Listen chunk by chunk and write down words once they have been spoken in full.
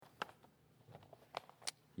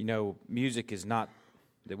You know, music is not,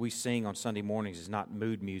 that we sing on Sunday mornings is not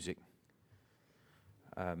mood music.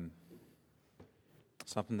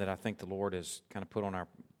 Something that I think the Lord has kind of put on our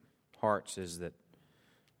hearts is that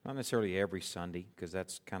not necessarily every Sunday, because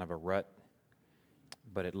that's kind of a rut,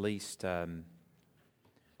 but at least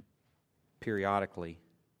periodically,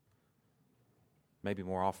 maybe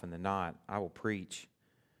more often than not, I will preach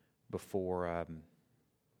before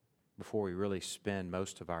we really spend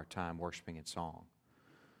most of our time worshiping in song.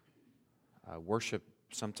 Worship,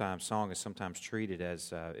 sometimes song is sometimes treated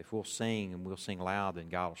as if we'll sing and we'll sing loud, then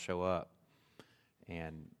God will show up.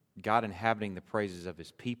 And God inhabiting the praises of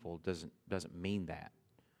His people doesn't mean that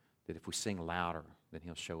if we sing louder, then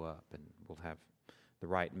He'll show up and we'll have the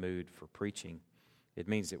right mood for preaching. It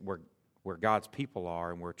means that where God's people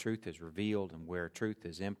are and where truth is revealed and where truth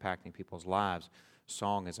is impacting people's lives,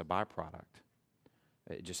 song is a byproduct.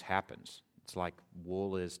 It just happens. It's like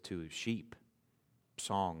wool is to sheep.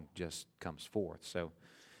 Song just comes forth. So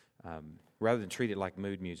rather than treat it like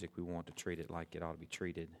mood music, we want to treat it like it ought to be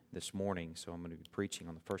treated this morning. So I'm going to be preaching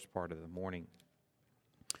on the first part of the morning.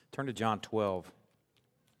 Turn to John 12.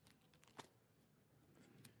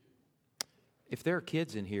 If there are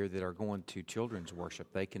kids in here that are going to children's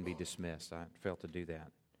worship, they can be dismissed. I failed to do that.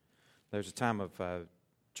 There's a time of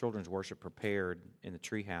children's worship prepared in the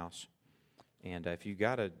treehouse. And if you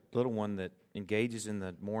got a little one that engages in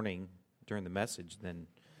the morning during the message, then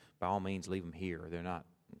by all means leave them here. They're not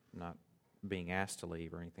being asked to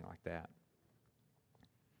leave or anything like that.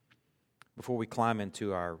 Before we climb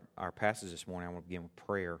into our passage this morning, I want to begin with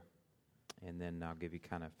prayer, and then I'll give you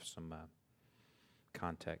kind of some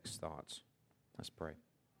context thoughts. Let's pray.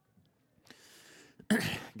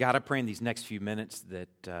 God, I pray in these next few minutes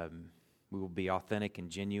that we will be authentic and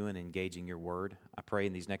genuine, engaging your word. I pray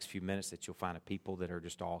in these next few minutes that you'll find a people that are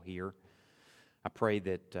just all here. I pray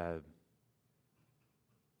that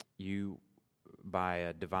you, by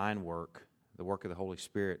a divine work, the work of the Holy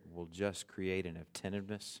Spirit, will just create an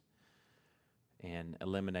attentiveness and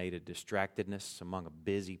eliminate a distractedness among a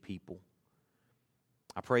busy people.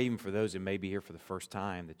 I pray even for those that may be here for the first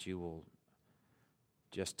time that you will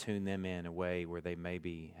just tune them in a way where they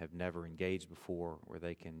maybe have never engaged before, where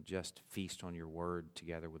they can just feast on your word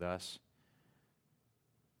together with us.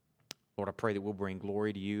 Lord, I pray that we'll bring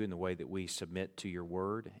glory to you in the way that we submit to your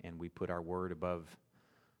word and we put our word above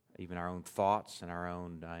even our own thoughts and our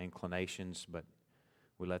own inclinations, but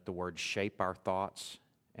we let the word shape our thoughts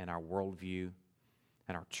and our worldview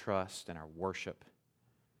and our trust and our worship.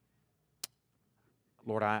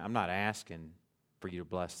 Lord, I'm not asking for you to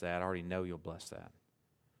bless that. I already know you'll bless that.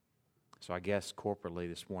 So I guess corporately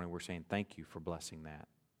this morning we're saying thank you for blessing that.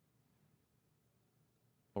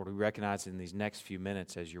 Lord, we recognize in these next few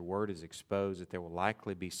minutes as your word is exposed that there will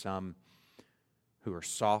likely be some who are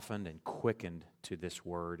softened and quickened to this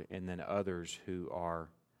word, and then others who are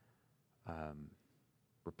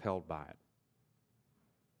repelled by it.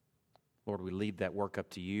 Lord, we leave that work up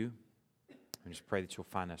to you. And just pray that you'll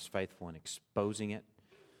find us faithful in exposing it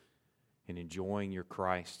and enjoying your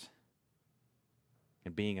Christ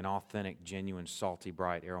and being an authentic, genuine, salty,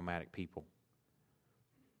 bright, aromatic people.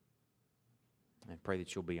 And pray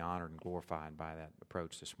that you'll be honored and glorified by that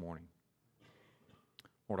approach this morning.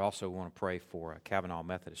 Lord, also want to pray for Kavanaugh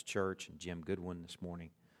Methodist Church and Jim Goodwin this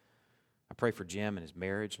morning. I pray for Jim and his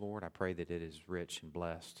marriage, Lord. I pray that it is rich and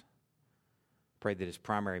blessed. I pray that his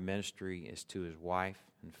primary ministry is to his wife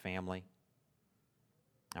and family.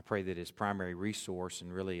 I pray that his primary resource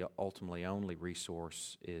and really ultimately only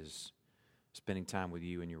resource is spending time with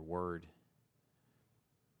you and your word.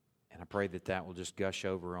 And I pray that that will just gush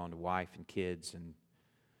over onto wife and kids and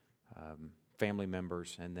family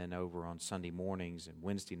members, and then over on Sunday mornings and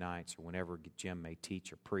Wednesday nights or whenever Jim may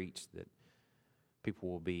teach or preach, that people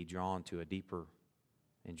will be drawn to a deeper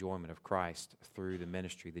enjoyment of Christ through the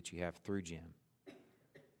ministry that you have through Jim.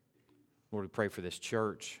 Lord, we pray for this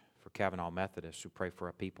church, for Kavanaugh Methodists. We pray for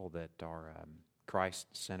a people that are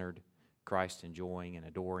Christ-centered, Christ-enjoying and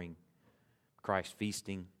adoring,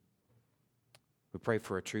 Christ-feasting. We pray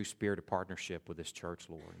for a true spirit of partnership with this church,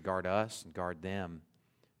 Lord. Guard us and guard them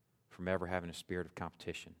from ever having a spirit of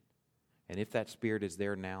competition. And if that spirit is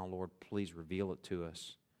there now, Lord, please reveal it to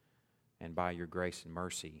us. And by your grace and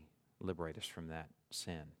mercy, liberate us from that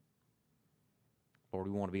sin. Lord,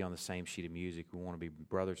 we want to be on the same sheet of music. We want to be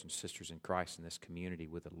brothers and sisters in Christ in this community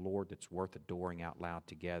with a Lord that's worth adoring out loud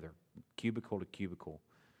together, cubicle to cubicle,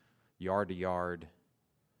 yard to yard,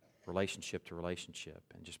 relationship to relationship,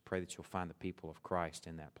 and just pray that you'll find the people of Christ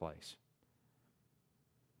in that place.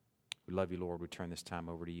 We love you, Lord. We turn this time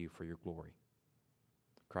over to you for your glory.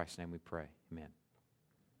 In Christ's name we pray. Amen.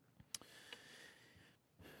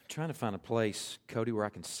 Trying to find a place, Cody, where I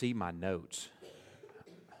can see my notes.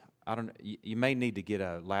 I don't. You may need to get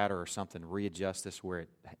a ladder or something to readjust this where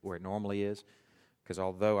it normally is, because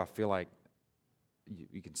although I feel like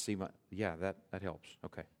you can see my, that helps.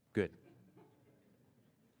 Okay, good.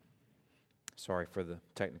 Sorry for the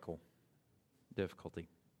technical difficulty.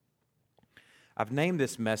 I've named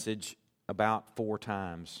this message about 4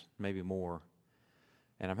 times, maybe more,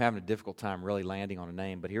 and I'm having a difficult time really landing on a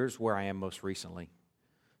name. But here's where I am most recently.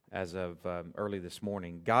 As of early this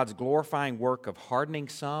morning, God's glorifying work of hardening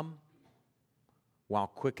some while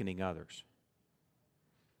quickening others.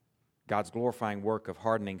 God's glorifying work of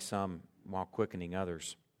hardening some while quickening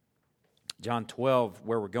others. John 12,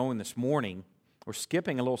 where we're going this morning, we're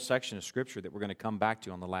skipping a little section of Scripture that we're going to come back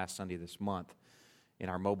to on the last Sunday of this month in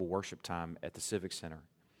our mobile worship time at the Civic Center.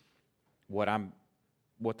 What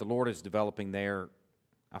the Lord is developing there,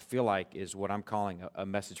 I feel like, is what I'm calling a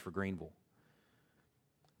message for Greenville.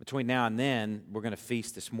 Between now and then, we're going to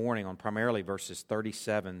feast this morning on primarily verses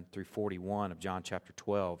 37 through 41 of John chapter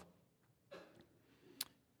 12.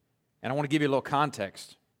 And I want to give you a little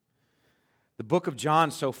context. The book of John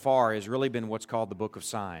so far has really been what's called the book of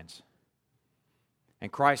signs.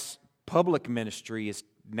 And Christ's public ministry is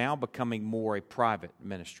now becoming more a private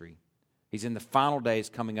ministry. He's in the final days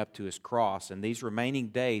coming up to his cross, and these remaining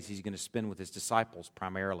days he's going to spend with his disciples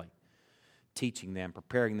primarily, teaching them,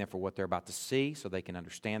 preparing them for what they're about to see so they can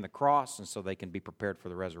understand the cross and so they can be prepared for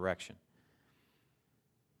the resurrection.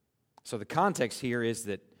 So the context here is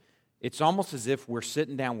that it's almost as if we're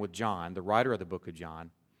sitting down with John, the writer of the book of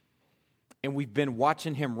John, and we've been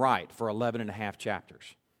watching him write for 11 and a half chapters.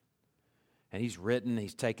 And he's written,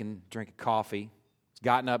 he's taken a drink of coffee, he's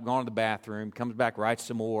gotten up, gone to the bathroom, comes back, writes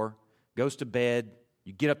some more, goes to bed.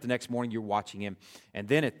 You get up the next morning, you're watching him. And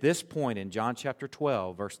then at this point in John chapter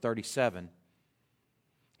 12, verse 37,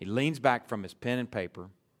 he leans back from his pen and paper,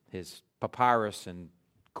 his papyrus and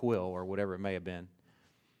quill, or whatever it may have been.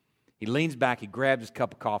 He leans back, he grabs his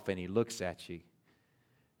cup of coffee, and he looks at you. And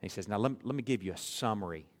he says, now let me give you a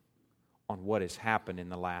summary on what has happened in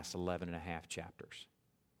the last 11 and a half chapters.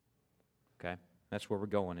 Okay? That's where we're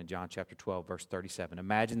going in John chapter 12, verse 37.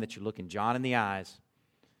 Imagine that you're looking John in the eyes.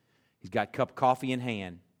 He's got a cup of coffee in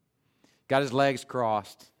hand, got his legs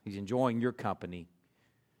crossed. He's enjoying your company.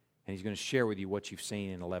 And he's going to share with you what you've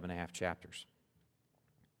seen in 11 and a half chapters.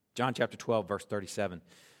 John chapter 12, verse 37.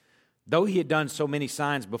 Though he had done so many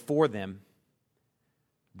signs before them,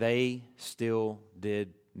 they still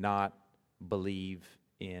did not believe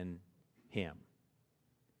in him.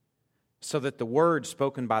 So that the word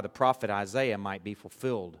spoken by the prophet Isaiah might be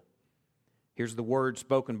fulfilled. Here's the word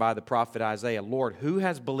spoken by the prophet Isaiah. Lord, who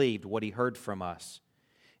has believed what he heard from us?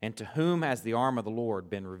 And to whom has the arm of the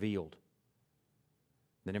Lord been revealed?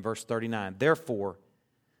 Then in verse 39, therefore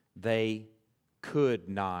they could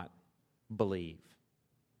not believe.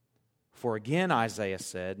 For again Isaiah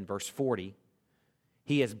said in verse 40,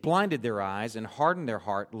 he has blinded their eyes and hardened their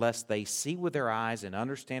heart, lest they see with their eyes and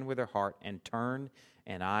understand with their heart and turn,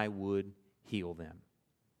 and I would heal them.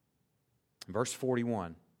 In verse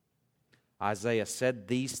 41, Isaiah said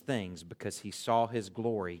these things because he saw his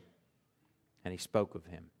glory and he spoke of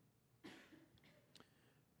him.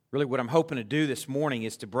 Really, what I'm hoping to do this morning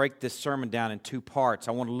is to break this sermon down in 2 parts.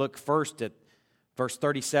 I want to look first at verse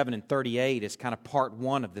 37 and 38 as kind of part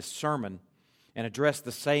 1 of this sermon and address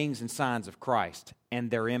the sayings and signs of Christ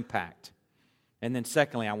and their impact. And then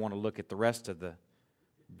secondly, I want to look at the rest of the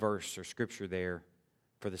verse or scripture there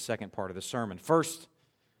for the second part of the sermon. First,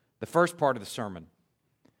 the first part of the sermon.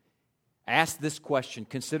 Ask this question,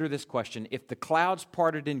 consider this question. If the clouds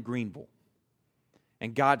parted in Greenville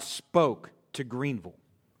and God spoke to Greenville,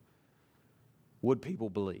 would people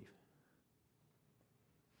believe?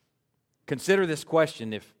 Consider this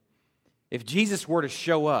question. If Jesus were to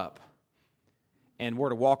show up and were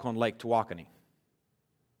to walk on Lake Tawakoni,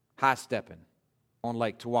 high-stepping on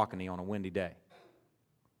Lake Tawakoni on a windy day,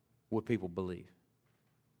 would people believe?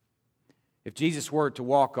 If Jesus were to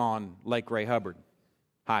walk on Lake Ray Hubbard,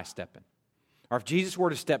 high-stepping, or if Jesus were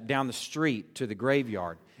to step down the street to the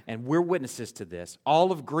graveyard, and we're witnesses to this,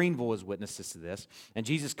 all of Greenville is witnesses to this, and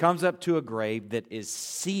Jesus comes up to a grave that is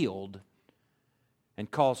sealed and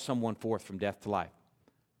calls someone forth from death to life,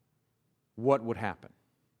 what would happen?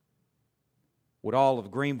 Would all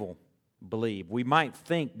of Greenville believe? We might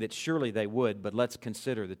think that surely they would, but let's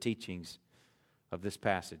consider the teachings of this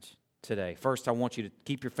passage today. First, I want you to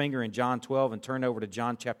keep your finger in John 12 and turn over to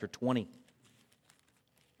John chapter 20.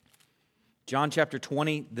 John chapter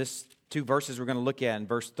 20, this 2 verses we're going to look at in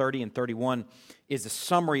verse 30 and 31 is a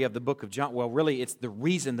summary of the book of John. Well, really, it's the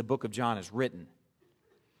reason the book of John is written.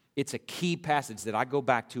 It's a key passage that I go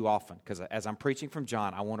back to often because as I'm preaching from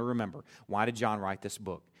John, I want to remember, why did John write this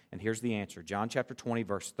book? And here's the answer. John chapter 20,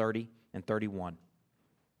 verse 30 and 31.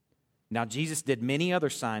 Now Jesus did many other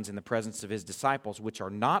signs in the presence of his disciples, which are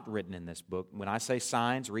not written in this book. When I say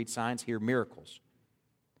signs, read signs, hear miracles.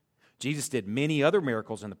 Jesus did many other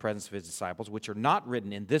miracles in the presence of his disciples, which are not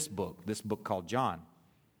written in this book called John.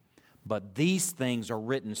 But these things are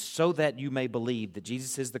written so that you may believe that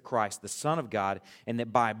Jesus is the Christ, the Son of God, and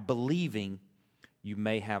that by believing you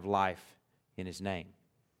may have life in his name.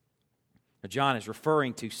 Now, John is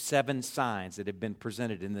referring to 7 signs that have been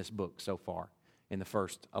presented in this book so far, in the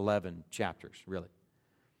first 11 chapters, really.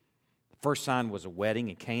 The first sign was a wedding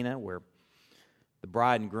in Cana where the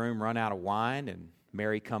bride and groom run out of wine, and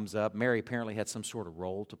Mary comes up. Mary apparently had some sort of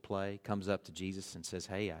role to play, comes up to Jesus and says,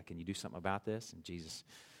 hey, can you do something about this? And Jesus,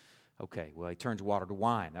 okay, well, he turns water to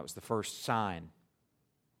wine. That was the first sign,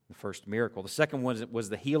 the first miracle. The second one was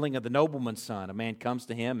the healing of the nobleman's son. A man comes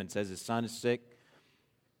to him and says his son is sick,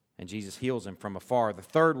 and Jesus heals him from afar. The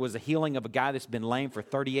third was the healing of a guy that's been lame for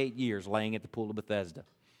 38 years, laying at the pool of Bethesda,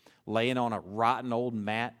 laying on a rotten old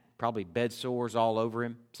mat, probably bed sores all over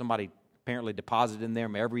him. Somebody apparently deposited in there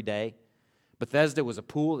every day. Bethesda was a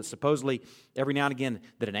pool that supposedly every now and again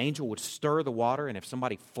that an angel would stir the water, and if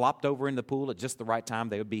somebody flopped over in the pool at just the right time,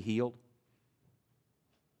 they would be healed.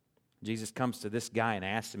 Jesus comes to this guy and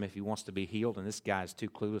asks him if he wants to be healed, and this guy is too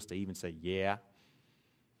clueless to even say, yeah.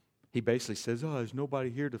 He basically says, there's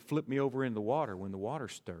nobody here to flip me over in the water when the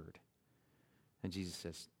water's stirred. And Jesus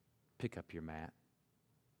says, pick up your mat,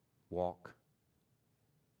 walk.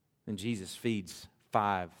 And Jesus feeds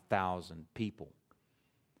 5,000 people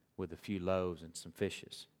with a few loaves and some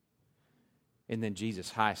fishes. And then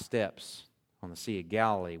Jesus high steps on the Sea of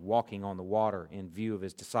Galilee, walking on the water in view of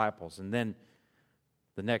his disciples. And then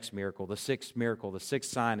the next miracle, the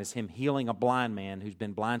sixth sign is him healing a blind man who's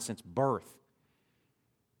been blind since birth.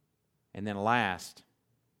 And then last,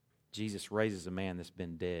 Jesus raises a man that's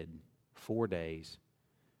been dead 4 days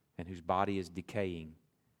and whose body is decaying.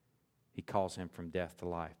 He calls him from death to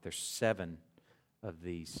life. There's 7 of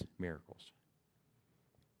these miracles.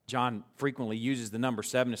 John frequently uses the number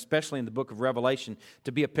 7, especially in the book of Revelation,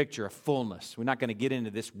 to be a picture of fullness. We're not going to get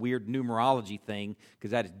into this weird numerology thing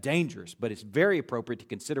because that is dangerous, but it's very appropriate to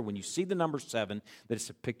consider when you see the number 7 that it's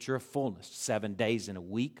a picture of fullness. 7 days in a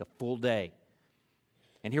week, a full day.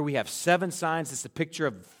 And here we have 7 signs. It's a picture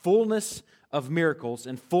of fullness of miracles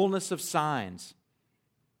and fullness of signs.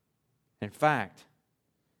 In fact,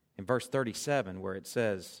 in verse 37, where it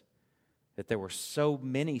says that there were so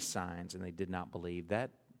many signs and they did not believe,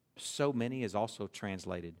 that so many is also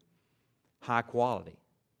translated high quality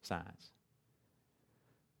signs.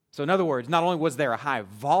 So in other words, not only was there a high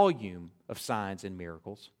volume of signs and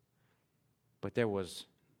miracles, but there was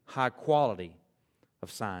high quality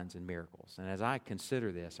of signs and miracles. And as I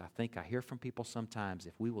consider this, I think I hear from people sometimes,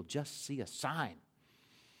 if we will just see a sign,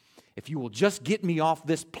 if you will just get me off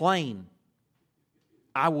this plane,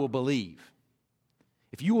 I will believe.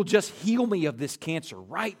 If you will just heal me of this cancer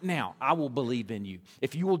right now, I will believe in you.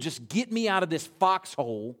 If you will just get me out of this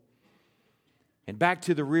foxhole and back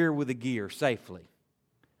to the rear with a gear safely,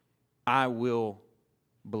 I will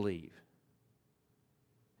believe.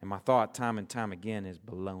 And my thought time and time again is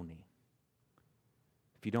baloney.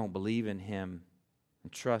 If you don't believe in him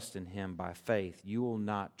and trust in him by faith, you will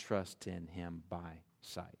not trust in him by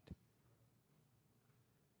sight.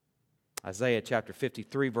 Isaiah chapter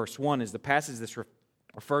 53 verse 1 is the passage that's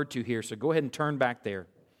referred to here. So go ahead and turn back there.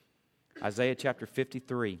 Isaiah chapter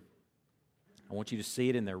 53. I want you to see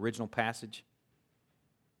it in the original passage.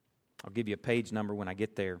 I'll give you a page number when I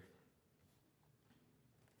get there.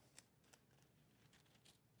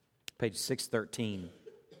 Page 613.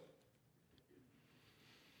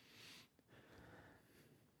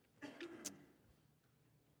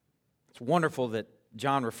 It's wonderful that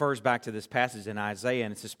John refers back to this passage in Isaiah,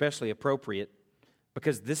 and it's especially appropriate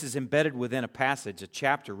because this is embedded within a passage, a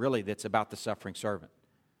chapter really, that's about the suffering servant.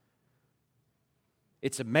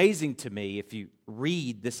 It's amazing to me if you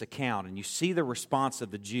read this account and you see the response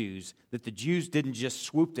of the Jews, that the Jews didn't just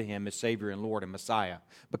swoop to him as Savior and Lord and Messiah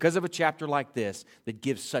because of a chapter like this that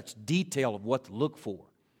gives such detail of what to look for.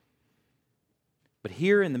 But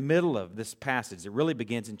here in the middle of this passage, it really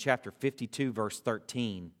begins in chapter 52, verse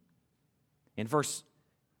 13. In verse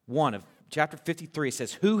 1 of chapter 53, it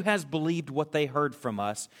says, "Who has believed what they heard from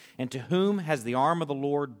us, and to whom has the arm of the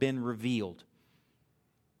Lord been revealed?"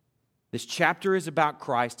 This chapter is about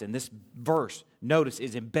Christ, and this verse, notice,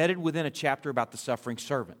 is embedded within a chapter about the suffering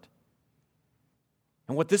servant.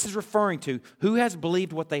 And what this is referring to, who has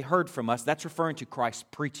believed what they heard from us, that's referring to Christ's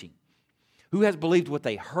preaching. Who has believed what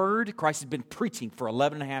they heard? Christ has been preaching for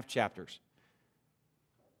 11 and a half chapters.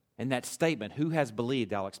 And that statement, who has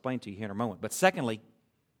believed, I'll explain to you here in a moment. But secondly,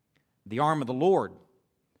 the arm of the Lord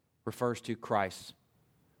refers to Christ's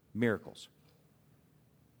miracles.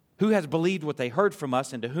 Who has believed what they heard from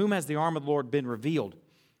us, and to whom has the arm of the Lord been revealed?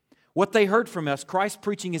 What they heard from us, Christ's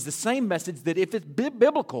preaching, is the same message that, if it's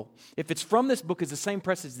biblical, if it's from this book, is the same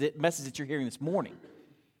message that you're hearing this morning.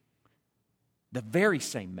 The very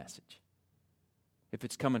same message, if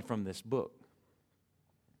it's coming from this book.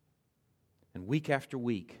 And week after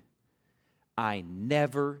week, I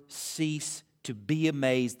never cease to be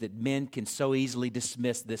amazed that men can so easily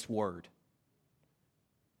dismiss this word.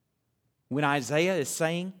 When Isaiah is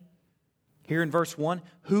saying, here in verse 1,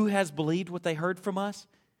 who has believed what they heard from us?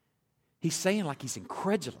 He's saying like he's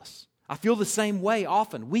incredulous. I feel the same way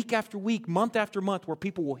often, week after week, month after month, where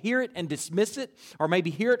people will hear it and dismiss it, or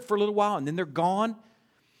maybe hear it for a little while and then they're gone.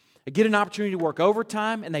 They get an opportunity to work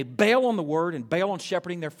overtime and they bail on the word and bail on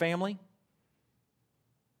shepherding their family.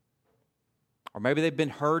 Or maybe they've been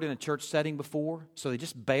hurt in a church setting before, so they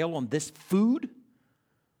just bail on this food.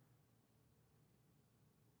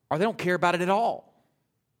 Or they don't care about it at all.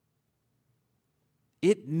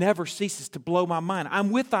 It never ceases to blow my mind.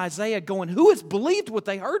 I'm with Isaiah going, who has believed what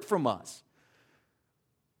they heard from us?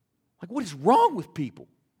 Like, what is wrong with people?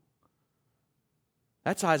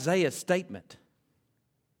 That's Isaiah's statement.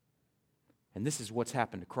 And this is what's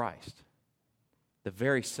happened to Christ. The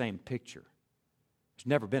very same picture. There's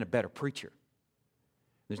never been a better preacher.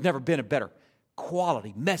 There's never been a better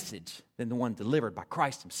quality message than the one delivered by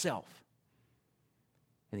Christ himself.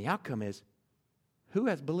 And the outcome is, who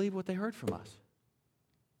has believed what they heard from us?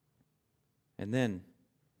 And then,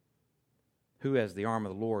 who has the arm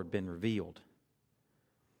of the Lord been revealed?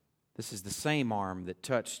 This is the same arm that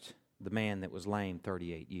touched the man that was lame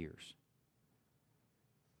 38 years.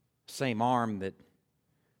 Same arm that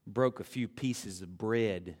broke a few pieces of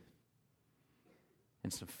bread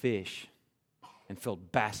and some fish and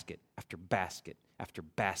filled basket after basket after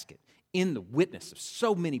basket in the witness of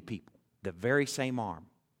so many people. The very same arm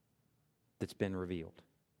that's been revealed.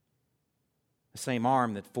 The same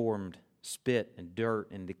arm that formed spit and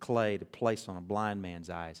dirt and the clay to place on a blind man's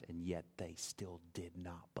eyes, and yet they still did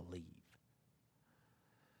not believe.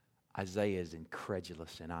 Isaiah is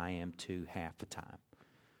incredulous, and I am too half the time.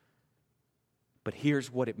 But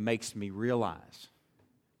here's what it makes me realize.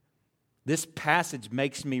 This passage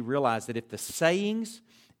makes me realize that if the sayings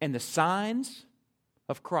and the signs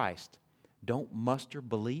of Christ don't muster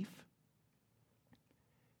belief,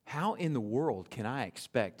 how in the world can I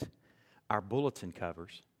expect our bulletin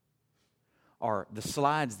covers, or the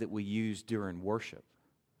slides that we use during worship,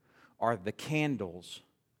 or the candles,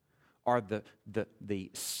 or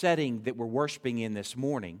the setting that we're worshiping in this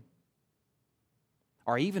morning,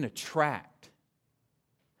 or even a tract,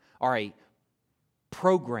 or a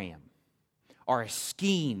program, or a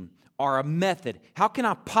scheme, or a method, how can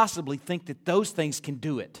I possibly think that those things can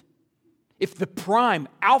do it? If the prime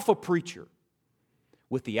alpha preacher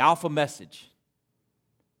with the alpha message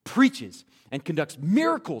preaches and conducts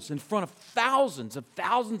miracles in front of thousands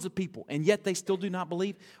of people, and yet they still do not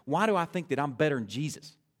believe, why do I think that I'm better than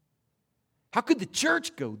Jesus? How could the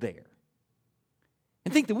church go there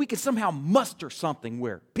and think that we could somehow muster something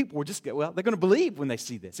where people will just go, well, they're going to believe when they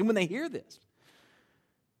see this and when they hear this?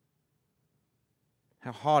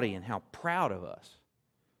 How haughty and how proud of us.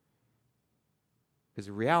 Because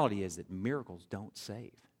the reality is that miracles don't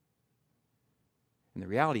save. And the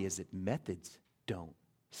reality is that methods don't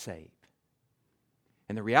save.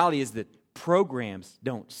 And the reality is that programs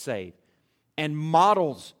don't save. And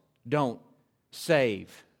models don't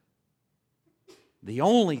save. The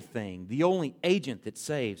only agent that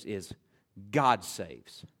saves is God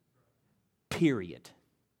saves. Period.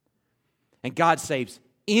 And God saves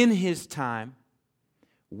in His time,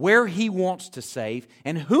 where He wants to save,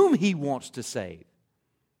 and whom He wants to save,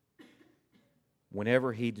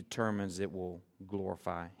 whenever He determines it will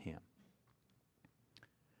glorify Him.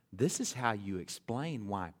 This is how you explain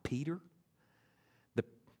why Peter, the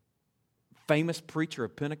famous preacher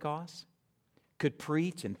of Pentecost, could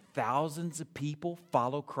preach and thousands of people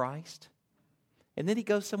follow Christ. And then he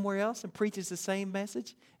goes somewhere else and preaches the same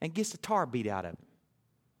message and gets the tar beat out of him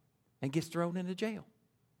and gets thrown into jail.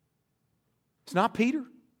 It's not Peter.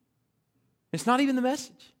 It's not even the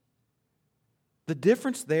message. The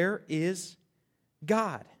difference there is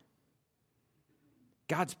God.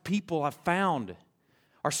 God's people, I've found,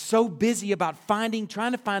 are so busy about trying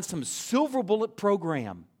to find some silver bullet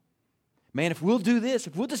program. Man, if we'll do this,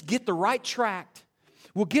 if we'll just get the right tract,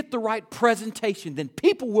 we'll get the right presentation, then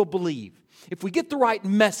people will believe. If we get the right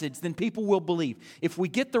message, then people will believe. If we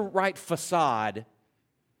get the right facade,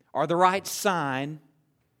 or the right sign,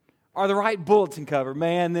 or the right bulletin cover,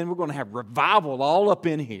 man, then we're going to have revival all up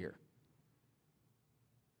in here.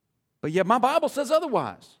 But yet my Bible says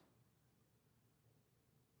otherwise.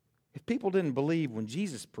 If people didn't believe when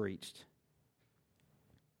Jesus preached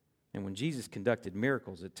and when Jesus conducted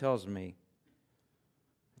miracles, it tells me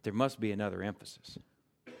that there must be another emphasis.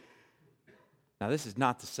 Now, this is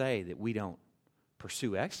not to say that we don't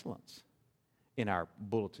pursue excellence in our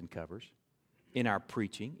bulletin covers, in our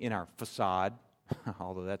preaching, in our facade,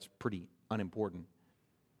 although that's pretty unimportant.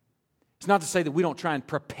 It's not to say that we don't try and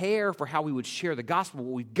prepare for how we would share the gospel,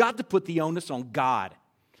 but we've got to put the onus on God.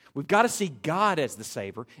 We've got to see God as the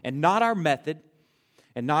Savior, and not our method,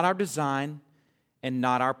 and not our design, and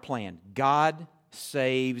not our plan. God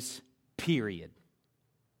saves, period.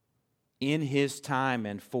 In His time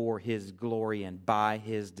and for His glory and by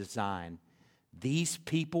His design. These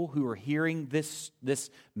people who are hearing this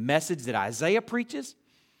message that Isaiah preaches,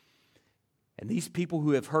 and these people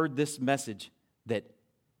who have heard this message that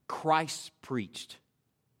Christ preached,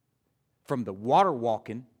 from the water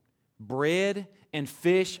walking, bread and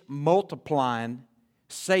fish multiplying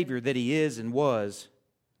Savior that He is and was,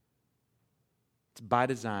 it's by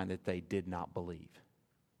design that they did not believe.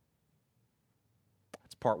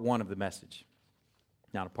 That's part one of the message.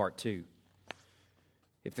 Now to part two.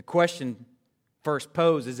 If the question first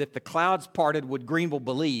posed is, if the clouds parted, would Greenville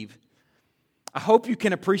believe? I hope you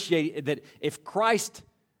can appreciate that if Christ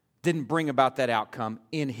didn't bring about that outcome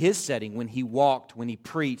in His setting, when He walked, when He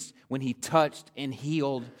preached, when He touched and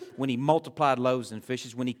healed, when He multiplied loaves and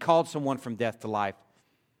fishes, when He called someone from death to life,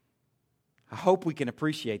 I hope we can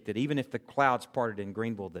appreciate that even if the clouds parted in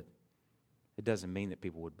Greenville, that it doesn't mean that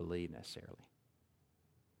people would believe necessarily.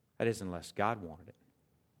 That is, unless God wanted it.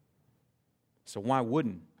 So why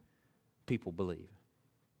wouldn't people believe?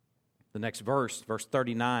 The next verse, verse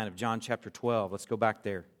 39 of John chapter 12. Let's go back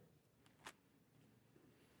there.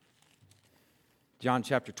 John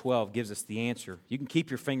chapter 12 gives us the answer. You can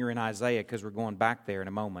keep your finger in Isaiah because we're going back there in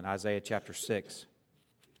a moment. Isaiah chapter 6.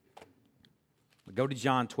 But go to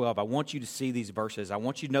John 12. I want you to see these verses. I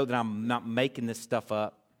want you to know that I'm not making this stuff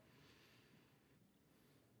up.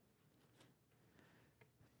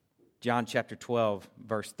 John chapter 12,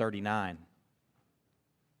 verse 39.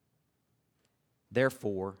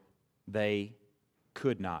 Therefore, they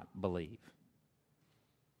could not believe.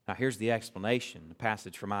 Now, here's the explanation, the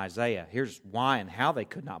passage from Isaiah. Here's why and how they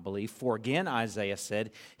could not believe. For again, Isaiah said,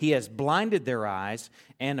 He has blinded their eyes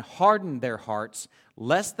and hardened their hearts,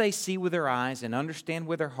 lest they see with their eyes and understand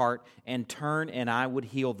with their heart and turn, and I would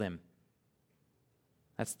heal them.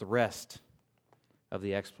 That's the rest of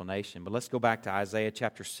the explanation. But let's go back to Isaiah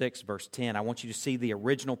chapter 6, verse 10. I want you to see the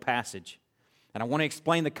original passage. And I want to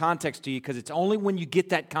explain the context to you, because it's only when you get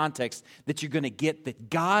that context that you're going to get that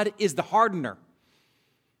God is the hardener.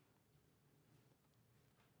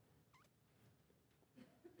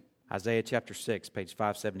 Isaiah chapter 6, page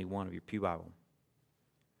 571 of your Pew Bible.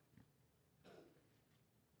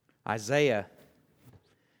 Isaiah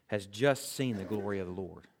has just seen the glory of the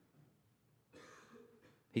Lord.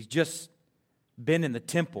 He's just been in the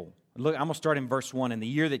temple. Look, I'm going to start in verse 1. In the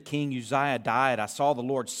year that King Uzziah died, I saw the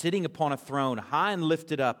Lord sitting upon a throne, high and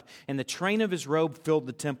lifted up, and the train of His robe filled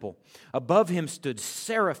the temple. Above Him stood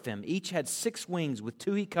seraphim. Each had 6 wings. With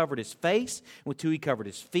 2 He covered His face, and with 2 He covered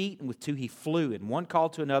His feet, and with 2 He flew. And one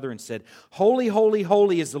called to another and said, Holy, holy,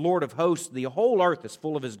 holy is the Lord of hosts. The whole earth is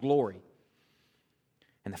full of His glory.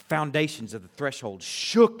 And the foundations of the threshold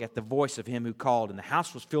shook at the voice of Him who called, and the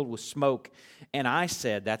house was filled with smoke. And I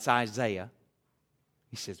said, that's Isaiah.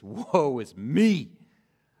 He says, woe is me,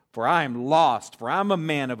 for I am lost, for I am a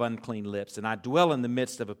man of unclean lips, and I dwell in the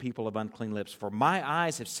midst of a people of unclean lips. For my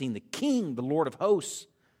eyes have seen the King, the Lord of hosts.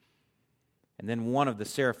 And then one of the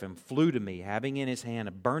seraphim flew to me, having in his hand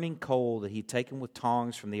a burning coal that he'd taken with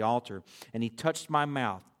tongs from the altar, and he touched my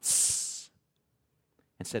mouth,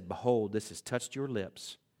 and said, Behold, this has touched your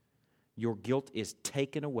lips. Your guilt is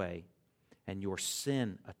taken away, and your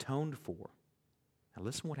sin atoned for. Now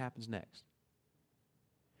listen what happens next.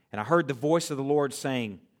 And I heard the voice of the Lord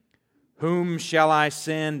saying, Whom shall I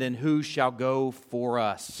send, and who shall go for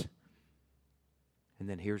us? And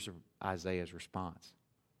then here's Isaiah's response.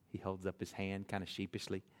 He holds up his hand kind of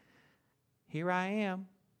sheepishly. Here I am.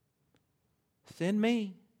 Send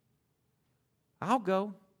me. I'll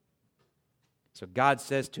go. So God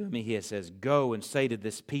says to him, He says, Go and say to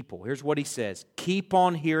this people. Here's what He says. Keep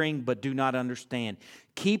on hearing, but do not understand.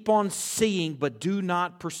 Keep on seeing, but do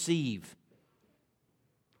not perceive.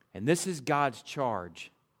 And this is God's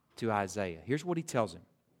charge to Isaiah. Here's what he tells him.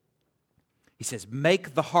 He says,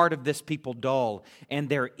 make the heart of this people dull, and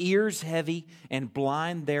their ears heavy, and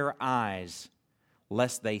blind their eyes,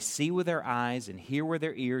 lest they see with their eyes, and hear with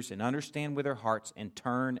their ears, and understand with their hearts, and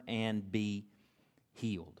turn and be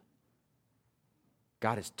healed.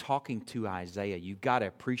 God is talking to Isaiah. You've got to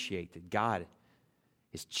appreciate that God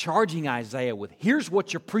is charging Isaiah with, here's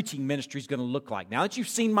what your preaching ministry is going to look like. Now that you've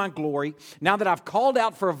seen my glory, now that I've called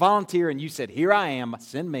out for a volunteer and you said, here I am,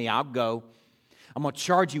 send me, I'll go. I'm going to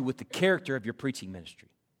charge you with the character of your preaching ministry.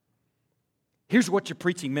 Here's what your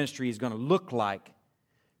preaching ministry is going to look like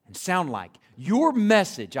and sound like. Your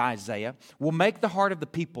message, Isaiah, will make the heart of the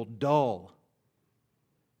people dull.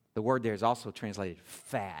 The word there is also translated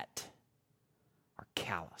fat or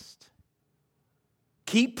calloused.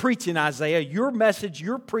 Keep preaching, Isaiah. Your message,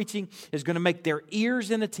 your preaching is going to make their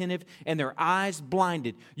ears inattentive and their eyes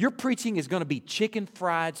blinded. Your preaching is going to be chicken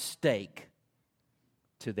fried steak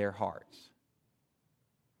to their hearts.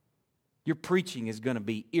 Your preaching is going to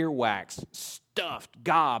be earwax, stuffed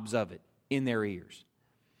gobs of it in their ears.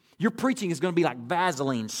 Your preaching is going to be like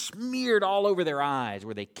Vaseline smeared all over their eyes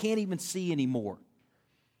where they can't even see anymore.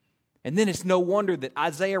 And then it's no wonder that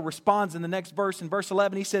Isaiah responds in the next verse. In verse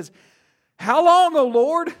 11, he says, how long, O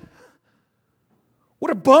Lord?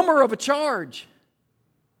 What a bummer of a charge.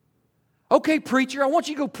 Okay, preacher, I want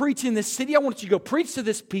you to go preach in this city. I want you to go preach to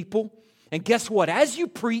this people. And guess what? As you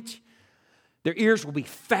preach, their ears will be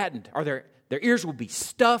fattened, or their ears will be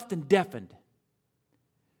stuffed and deafened.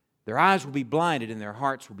 Their eyes will be blinded, and their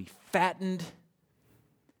hearts will be fattened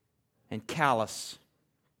and callous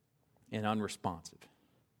and unresponsive.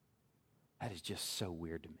 That is just so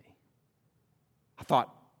weird to me. I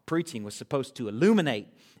thought preaching was supposed to illuminate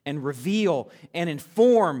and reveal and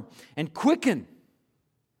inform and quicken.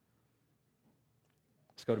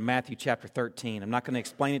 Let's go to Matthew chapter 13. I'm not going to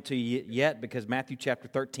explain it to you yet because Matthew chapter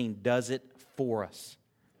 13 does it for us.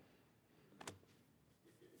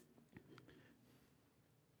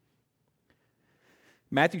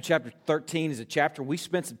 Matthew chapter 13 is a chapter we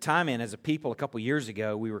spent some time in as a people a couple years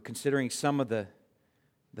ago. We were considering some of the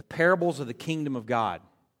parables of the kingdom of God.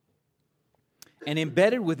 And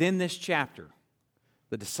embedded within this chapter,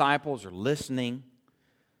 the disciples are listening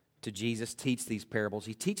to Jesus teach these parables.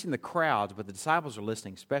 He's teaching the crowds, but the disciples are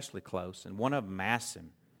listening especially close. And one of them asks him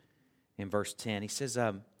in verse 10, he says,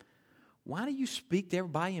 why do you speak to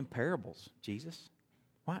everybody in parables, Jesus?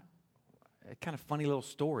 Why? Kind of funny little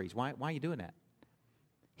stories. Why are you doing that?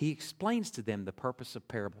 He explains to them the purpose of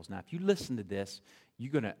parables. Now, if you listen to this,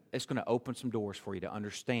 it's going to open some doors for you to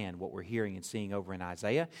understand what we're hearing and seeing over in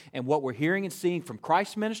Isaiah and what we're hearing and seeing from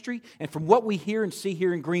Christ's ministry and from what we hear and see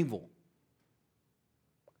here in Greenville.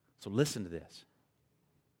 So listen to this.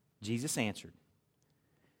 Jesus answered.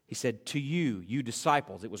 He said, to you, you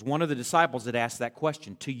disciples. It was one of the disciples that asked that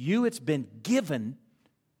question. To you it's been given.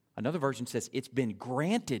 Another version says it's been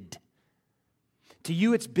granted. To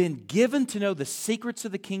you it's been given to know the secrets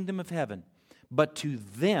of the kingdom of heaven. But to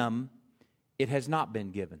them it has not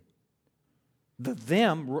been given. The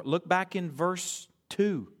them, look back in verse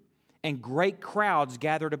 2. And great crowds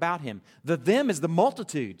gathered about him. The them is the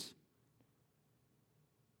multitudes.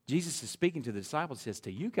 Jesus is speaking to the disciples. He says,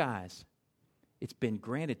 to you guys, it's been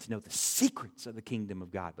granted to know the secrets of the kingdom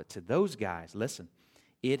of God. But to those guys, listen,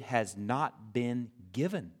 it has not been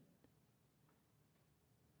given.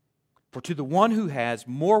 For to the one who has,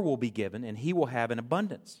 more will be given, and he will have an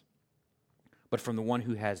abundance. But from the one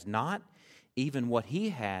who has not, even what he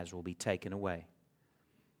has will be taken away.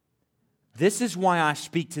 This is why I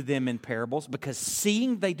speak to them in parables, because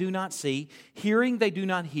seeing they do not see, hearing they do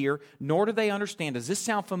not hear, nor do they understand. Does this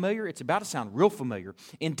sound familiar? It's about to sound real familiar.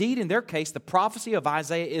 Indeed, in their case, the prophecy of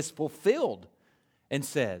Isaiah is fulfilled and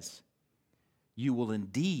says, you will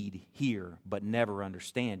indeed hear, but never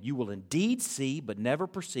understand. You will indeed see, but never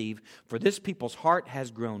perceive, for this people's heart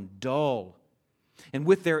has grown dull. And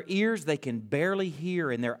with their ears they can barely hear,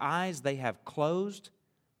 and their eyes they have closed,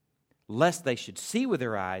 lest they should see with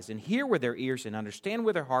their eyes, and hear with their ears, and understand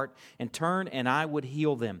with their heart, and turn, and I would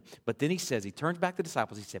heal them. But then he says, he turns back to the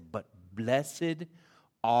disciples, he said, but blessed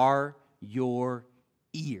are your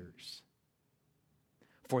ears,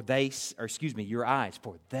 your eyes,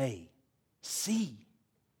 for they see,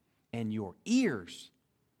 and your ears,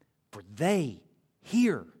 for they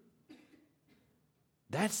hear.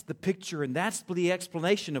 That's the picture, and that's the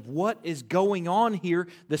explanation of what is going on here.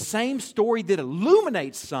 The same story that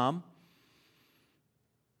illuminates some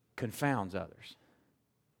confounds others.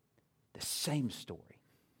 The same story,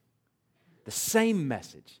 the same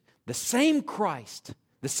message, the same Christ,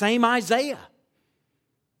 the same Isaiah.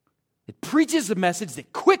 It preaches a message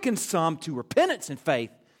that quickens some to repentance and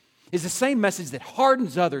faith. is the same message that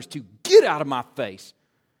hardens others to get out of my face.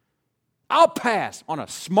 I'll pass on a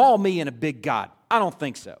small me and a big God. I don't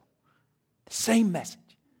think so. The same message.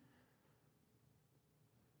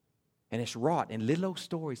 And it's wrought in little old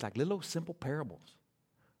stories, like little old simple parables,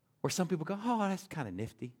 where some people go, oh, that's kind of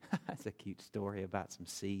nifty. That's a cute story about some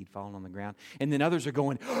seed falling on the ground. And then others are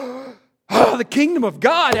going, oh, the kingdom of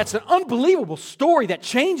God, that's an unbelievable story that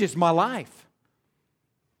changes my life.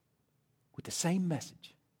 With the same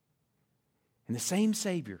message and the same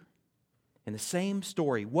Savior and the same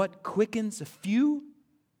story, what quickens a few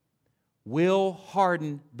will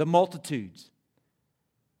harden the multitudes.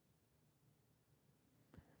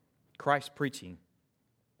 Christ's preaching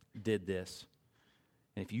did this.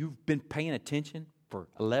 And if you've been paying attention for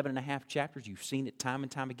 11 and a half chapters, you've seen it time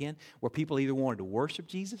and time again, where people either wanted to worship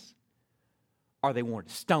Jesus or they wanted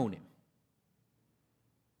to stone him.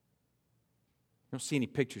 You don't see any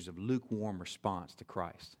pictures of lukewarm response to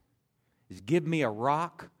Christ. Is give me a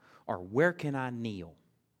rock or where can I kneel?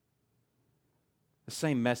 The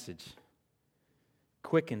same message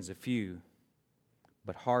quickens a few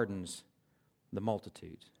but hardens the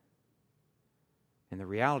multitudes. And the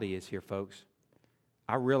reality is here, folks,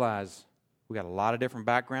 I realize we got a lot of different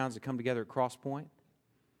backgrounds that come together at Cross Point.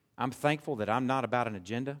 I'm thankful that I'm not about an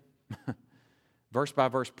agenda. Verse by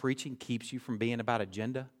verse preaching keeps you from being about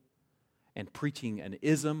agenda and preaching an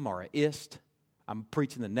ism or an ist. I'm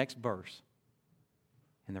preaching the next verse.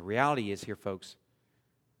 And the reality is here, folks,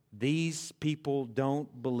 these people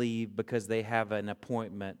don't believe because they have an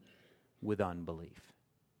appointment with unbelief.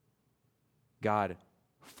 God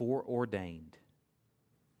foreordained.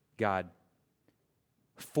 God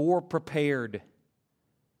foreprepared,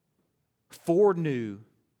 foreknew,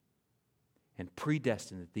 and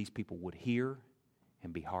predestined that these people would hear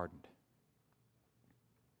and be hardened.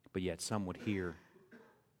 But yet some would hear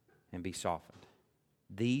and be softened.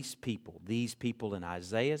 These people in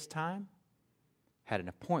Isaiah's time had an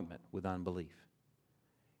appointment with unbelief.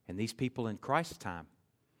 And these people in Christ's time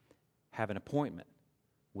have an appointment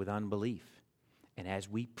with unbelief. And as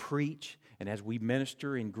we preach and as we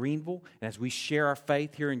minister in Greenville and as we share our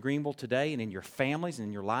faith here in Greenville today and in your families and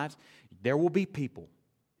in your lives, there will be people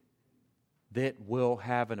that will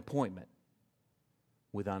have an appointment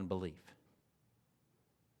with unbelief.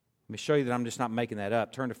 Let me show you that I'm just not making that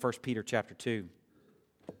up. Turn to 1 Peter chapter 2.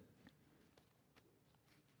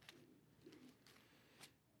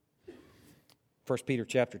 1 Peter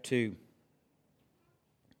chapter 2.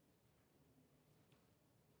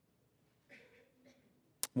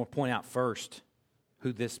 I want to point out first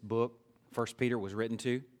who this book, 1 Peter, was written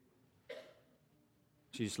to.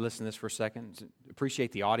 So you just listen to this for a second.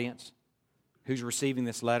 Appreciate the audience. Who's receiving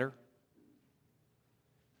this letter?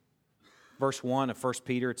 Verse 1 of 1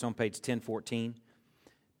 Peter, it's on page 1014.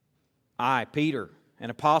 I, Peter, an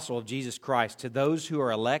apostle of Jesus Christ, to those who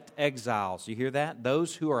are elect exiles. You hear that?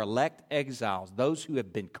 Those who are elect exiles. Those who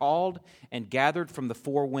have been called and gathered from the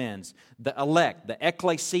four winds. The elect, the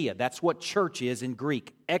ekklesia, that's what church is in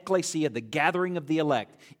Greek. Ekklesia, the gathering of the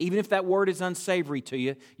elect. Even if that word is unsavory to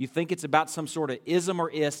you, you think it's about some sort of ism or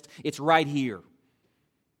ist, it's right here.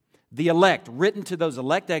 The elect, written to those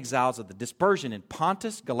elect exiles of the dispersion in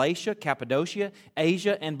Pontus, Galatia, Cappadocia,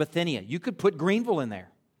 Asia, and Bithynia. You could put Greenville in there.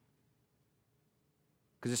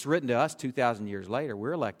 Because it's written to us 2,000 years later.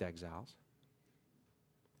 We're elect exiles.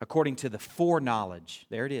 According to the foreknowledge,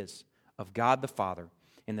 there it is, of God the Father,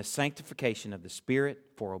 in the sanctification of the Spirit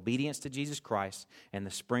for obedience to Jesus Christ and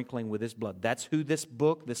the sprinkling with His blood. That's who this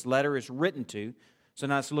book, this letter is written to. So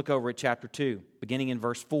now let's look over at chapter 2, beginning in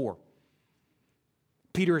verse 4.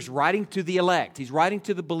 Peter is writing to the elect. He's writing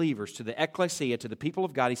to the believers, to the ecclesia, to the people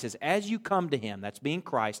of God. He says, as you come to Him, that's being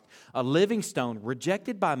Christ, a living stone,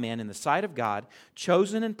 rejected by men in the sight of God,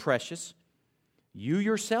 chosen and precious, you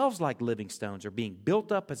yourselves, like living stones, are being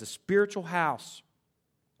built up as a spiritual house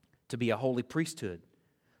to be a holy priesthood,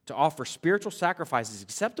 to offer spiritual sacrifices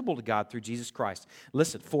acceptable to God through Jesus Christ.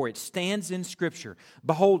 Listen, for it stands in Scripture,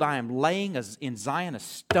 behold, I am laying in Zion a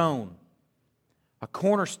stone, a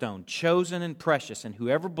cornerstone, chosen and precious, and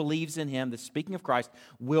whoever believes in Him, that's speaking of Christ,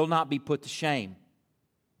 will not be put to shame.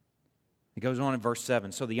 It goes on in verse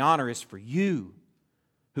 7. So the honor is for you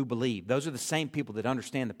who believe. Those are the same people that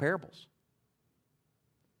understand the parables.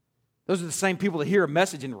 Those are the same people that hear a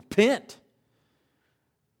message and repent.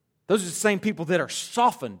 Those are the same people that are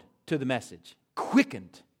softened to the message,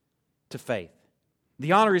 quickened to faith.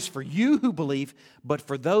 The honor is for you who believe, but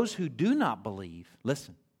for those who do not believe,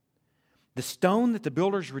 listen. The stone that the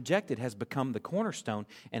builders rejected has become the cornerstone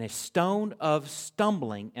and a stone of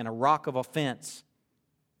stumbling and a rock of offense.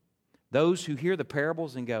 Those who hear the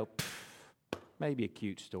parables and go, maybe a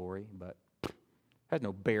cute story, but Has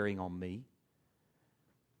no bearing on me.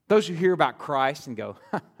 Those who hear about Christ and go,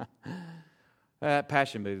 that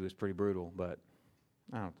Passion movie was pretty brutal, but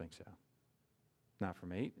I don't think so. Not for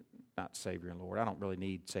me. Not Savior and Lord. I don't really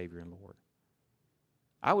need Savior and Lord.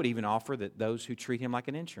 I would even offer that those who treat him like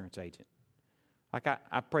an insurance agent. Like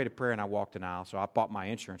I prayed a prayer and I walked an aisle, so I bought my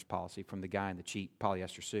insurance policy from the guy in the cheap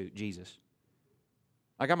polyester suit, Jesus.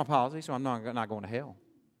 I got my policy, so I'm not going to hell.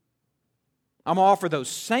 I'm going to offer those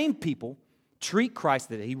same people treat Christ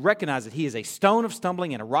that he recognizes that he is a stone of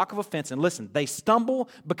stumbling and a rock of offense. And listen, they stumble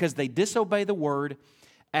because they disobey the word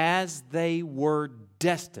as they were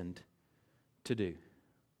destined to do.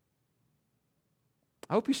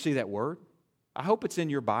 I hope you see that word. I hope it's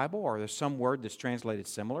in your Bible or there's some word that's translated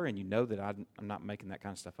similar and you know that I'm not making that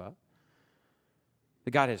kind of stuff up.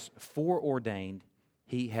 That God has foreordained,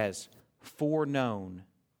 he has foreknown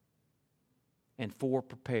and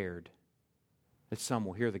foreprepared that some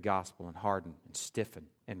will hear the gospel and harden and stiffen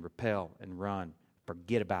and repel and run.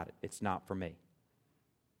 Forget about it. It's not for me.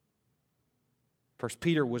 First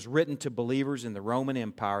Peter was written to believers in the Roman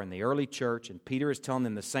Empire in the early church, and Peter is telling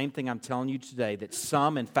them the same thing I'm telling you today, that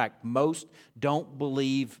some, in fact, most don't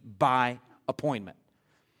believe by appointment.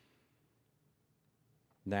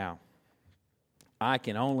 Now, I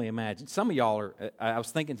can only imagine. Some of y'all are, I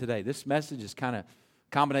was thinking today, this message is kind of a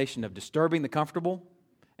combination of disturbing the comfortable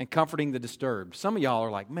and comforting the disturbed. Some of y'all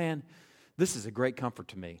are like, man, this is a great comfort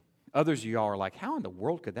to me. Others of y'all are like, how in the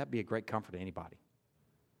world could that be a great comfort to anybody?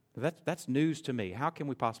 That's news to me. How can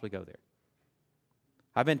we possibly go there?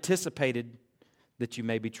 I've anticipated that you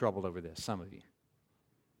may be troubled over this, some of you.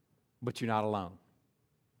 But you're not alone.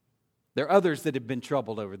 There are others that have been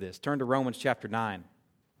troubled over this. Turn to Romans chapter 9.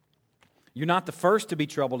 You're not the first to be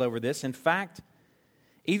troubled over this. In fact,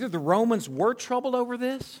 either the Romans were troubled over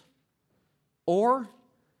this, or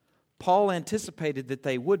Paul anticipated that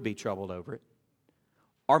they would be troubled over it.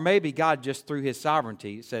 Or maybe God just through his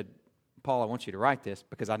sovereignty said, Paul, I want you to write this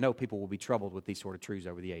because I know people will be troubled with these sort of truths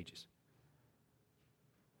over the ages.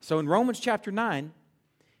 So in Romans chapter 9,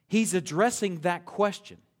 he's addressing that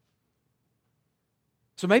question.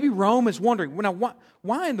 So maybe Rome is wondering,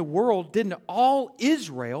 why in the world didn't all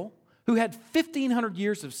Israel, who had 1,500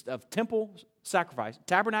 years of temple sacrifice,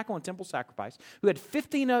 tabernacle and temple sacrifice, who had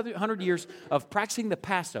 1,500 years of practicing the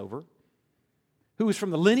Passover, who was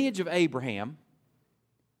from the lineage of Abraham,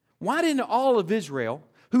 why didn't all of Israel,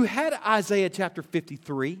 who had Isaiah chapter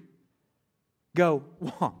 53, go,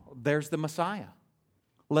 well, there's the Messiah.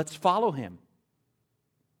 Let's follow him.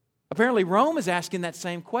 Apparently Rome is asking that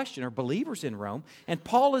same question, or believers in Rome, and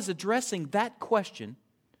Paul is addressing that question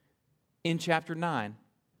in chapter 9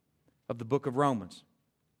 of the book of Romans.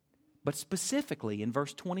 But specifically in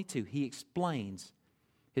verse 22, he explains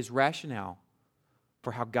his rationale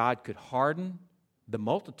for how God could harden the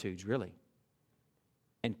multitudes, really,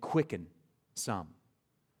 and quicken some.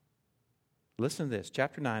 Listen to this,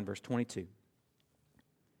 chapter 9, verse 22.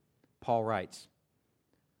 Paul writes,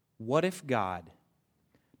 "What if God,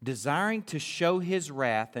 desiring to show his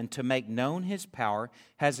wrath and to make known his power,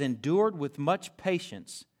 has endured with much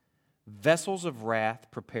patience vessels of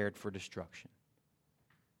wrath prepared for destruction?"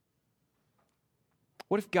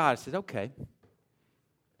 What if God said, okay,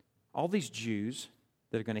 all these Jews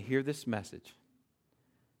that are going to hear this message,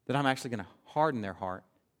 that I'm actually going to harden their heart,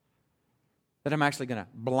 that I'm actually going to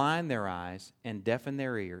blind their eyes and deafen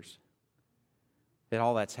their ears, that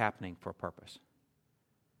all that's happening for a purpose.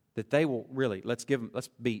 That they will really, let's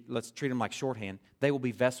treat them like shorthand, they will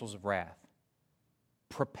be vessels of wrath,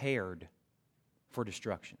 prepared for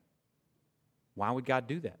destruction. Why would God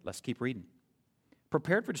do that? Let's keep reading.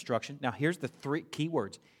 Prepared for destruction. Now here's the three key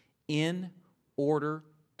words. In order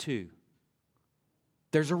to.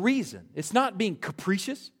 There's a reason. It's not being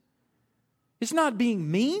capricious. It's not being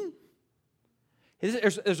mean.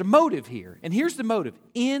 There's a motive here. And here's the motive.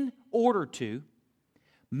 In order to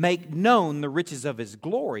make known the riches of his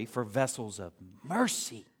glory for vessels of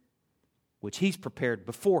mercy, which he's prepared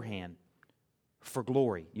beforehand for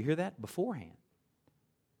glory. You hear that? Beforehand.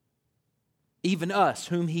 Even us,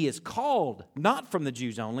 whom he has called, not from the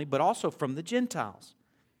Jews only, but also from the Gentiles.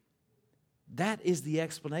 That is the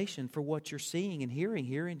explanation for what you're seeing and hearing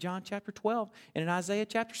here in John chapter 12 and in Isaiah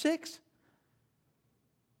chapter 6.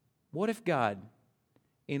 What if God,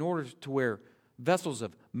 in order to where vessels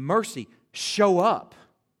of mercy show up,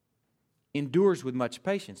 endures with much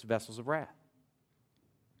patience vessels of wrath?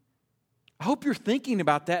 I hope you're thinking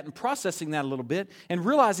about that and processing that a little bit and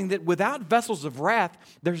realizing that without vessels of wrath,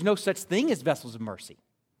 there's no such thing as vessels of mercy.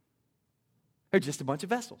 They're just a bunch of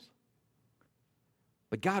vessels.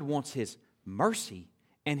 But God wants his mercy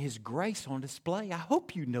and his grace on display. I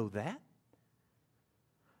hope you know that.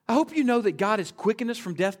 I hope you know that God has quickened us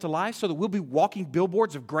from death to life so that we'll be walking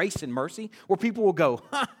billboards of grace and mercy where people will go,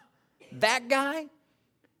 that guy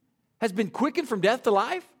has been quickened from death to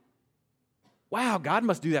life? Wow, God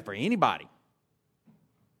must do that for anybody.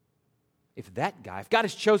 If God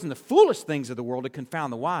has chosen the foolish things of the world to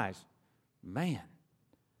confound the wise, man,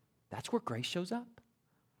 that's where grace shows up.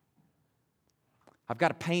 I've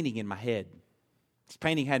got a painting in my head. This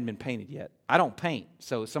painting hadn't been painted yet. I don't paint,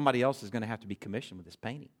 so somebody else is going to have to be commissioned with this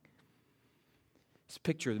painting. It's a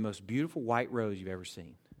picture of the most beautiful white rose you've ever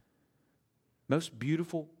seen. Most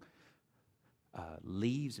beautiful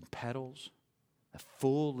leaves and petals,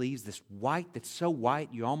 full leaves, this white that's so white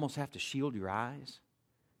you almost have to shield your eyes.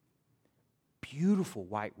 Beautiful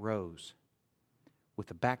white rose with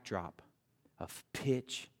a backdrop of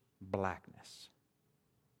pitch blackness.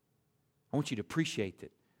 I want you to appreciate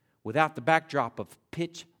that without the backdrop of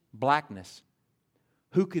pitch blackness,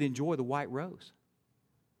 who could enjoy the white rose?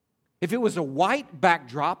 If it was a white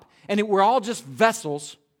backdrop and it were all just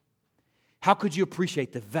vessels, how could you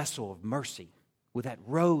appreciate the vessel of mercy with that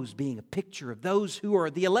rose being a picture of those who are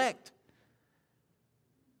the elect?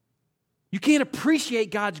 You can't appreciate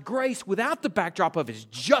God's grace without the backdrop of His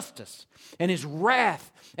justice and His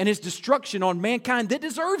wrath and His destruction on mankind that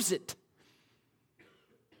deserves it.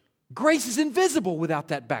 Grace is invisible without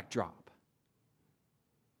that backdrop.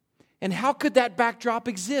 And how could that backdrop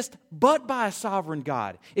exist but by a sovereign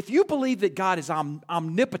God? If you believe that God is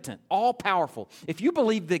omnipotent, all-powerful, if you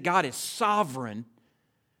believe that God is sovereign,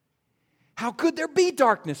 how could there be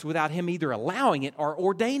darkness without Him either allowing it or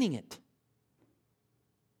ordaining it?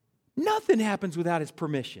 Nothing happens without His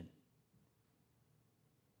permission.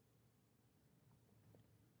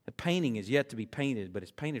 The painting is yet to be painted, but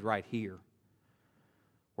it's painted right here.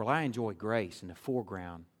 Well, I enjoy grace in the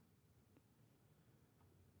foreground,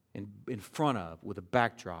 in front of, with a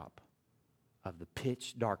backdrop of the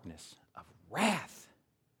pitch darkness of wrath.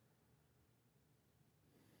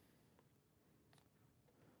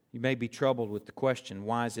 You may be troubled with the question,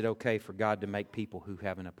 why is it okay for God to make people who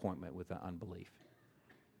have an appointment with unbelief?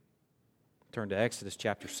 Turn to Exodus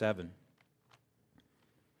chapter 7.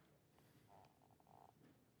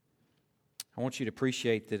 I want you to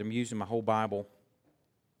appreciate that I'm using my whole Bible.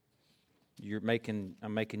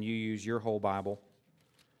 I'm making you use your whole Bible.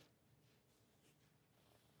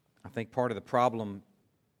 I think part of the problem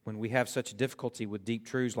when we have such a difficulty with deep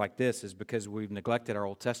truths like this is because we've neglected our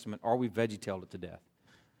Old Testament or we've veggie-tailed it to death.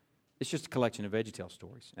 It's just a collection of veggie-tale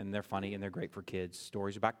stories, and they're funny and they're great for kids.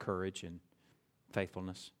 Stories about courage and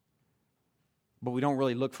faithfulness. But we don't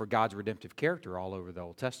really look for God's redemptive character all over the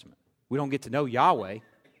Old Testament. We don't get to know Yahweh.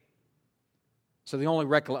 So the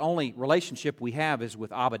only relationship we have is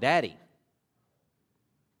with Abba Daddy.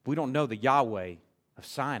 We don't know the Yahweh of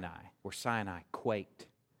Sinai, where Sinai quaked,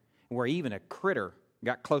 and where even a critter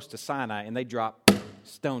got close to Sinai and they dropped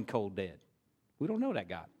stone cold dead. We don't know that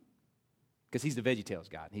God, because He's the VeggieTales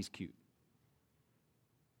God, and He's cute.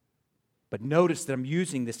 But notice that I'm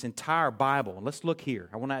using this entire Bible. And let's look here.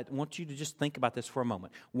 I want you to just think about this for a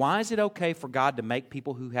moment. Why is it okay for God to make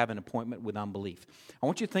people who have an appointment with unbelief? I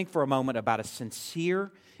want you to think for a moment about a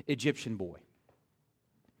sincere Egyptian boy.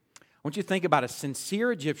 I want you to think about a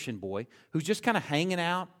sincere Egyptian boy who's just kind of hanging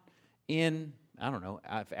out in, I don't know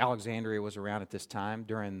if Alexandria was around at this time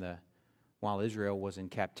while Israel was in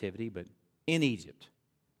captivity, but in Egypt.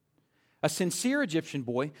 A sincere Egyptian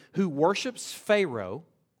boy who worships Pharaoh,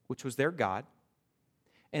 which was their God,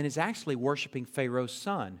 and is actually worshiping Pharaoh's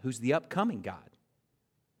son, who's the upcoming God,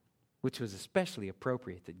 which was especially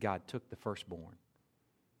appropriate that God took the firstborn.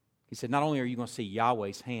 He said, not only are you going to see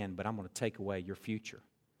Yahweh's hand, but I'm going to take away your future,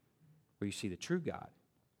 where you see the true God.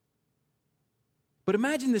 But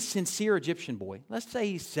imagine this sincere Egyptian boy. Let's say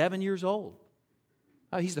he's 7 years old.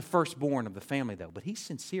 Oh, he's the firstborn of the family, though, but he's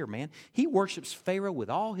sincere, man. He worships Pharaoh with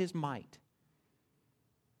all his might.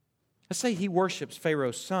 Let's say he worships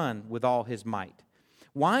Pharaoh's son with all his might.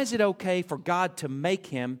 Why is it okay for God to make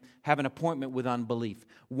him have an appointment with unbelief?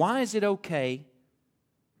 Why is it okay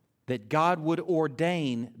that God would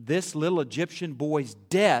ordain this little Egyptian boy's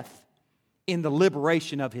death in the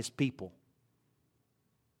liberation of His people?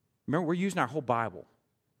 Remember, we're using our whole Bible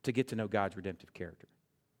to get to know God's redemptive character.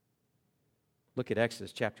 Look at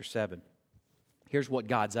Exodus chapter 7. Here's what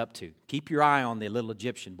God's up to. Keep your eye on the little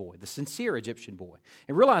Egyptian boy, the sincere Egyptian boy.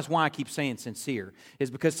 And realize why I keep saying sincere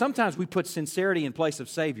is because sometimes we put sincerity in place of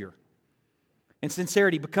Savior. And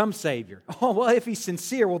sincerity becomes Savior. Oh, well, if he's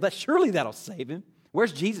sincere, well, surely that'll save him.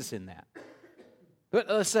 Where's Jesus in that? But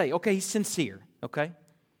let's say, okay, he's sincere, okay?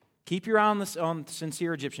 Keep your eye on the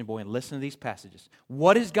sincere Egyptian boy and listen to these passages.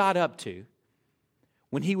 What is God up to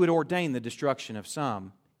when He would ordain the destruction of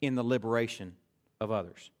some in the liberation of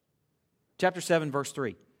others? Chapter 7, verse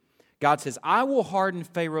 3. God says, I will harden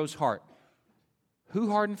Pharaoh's heart. Who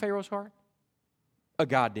hardened Pharaoh's heart? A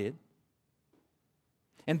God did.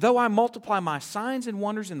 And though I multiply my signs and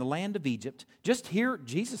wonders in the land of Egypt, just hear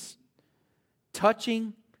Jesus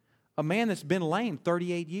touching a man that's been lame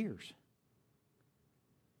 38 years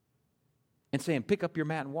and saying, pick up your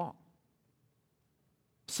mat and walk.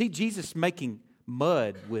 See Jesus making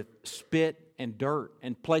mud with spit and dirt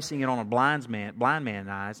and placing it on a blind man's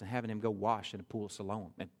eyes and having him go wash in a pool of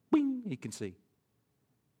Siloam. And bing, he can see.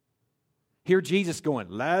 Hear Jesus going,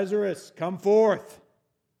 Lazarus, come forth.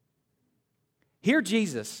 Hear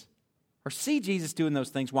Jesus, or see Jesus doing those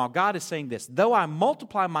things while God is saying this, though I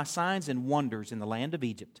multiply my signs and wonders in the land of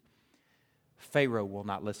Egypt, Pharaoh will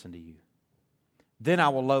not listen to you. Then I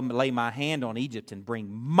will lay my hand on Egypt and bring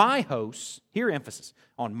my hosts, here emphasis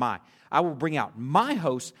on my, I will bring out my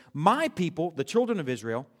hosts, my people, the children of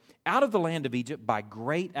Israel, out of the land of Egypt by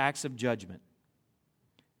great acts of judgment.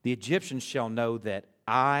 The Egyptians shall know that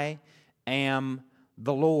I am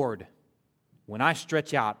the Lord when I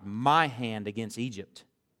stretch out my hand against Egypt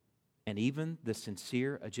and even the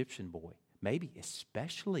sincere Egyptian boy, maybe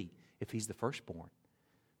especially if he's the firstborn.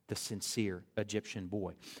 The sincere Egyptian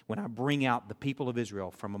boy. When I bring out the people of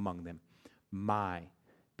Israel from among them, my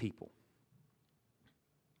people.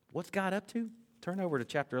 What's God up to? Turn over to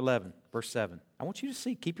chapter 11, verse 7. I want you to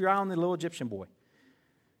see. Keep your eye on the little Egyptian boy.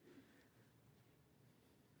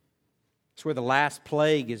 It's where the last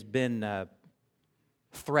plague has been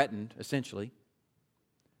threatened, essentially.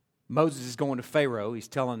 Moses is going to Pharaoh. He's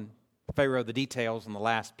telling Pharaoh the details on the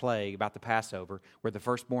last plague about the Passover, where the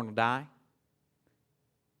firstborn will die.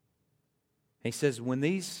 He says, when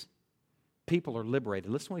these people are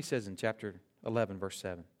liberated, listen to what he says in chapter 11, verse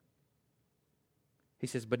 7. He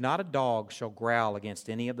says, but not a dog shall growl against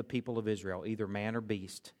any of the people of Israel, either man or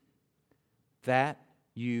beast, that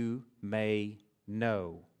you may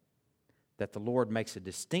know that the Lord makes a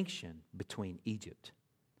distinction between Egypt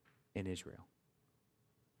and Israel.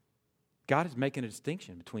 God is making a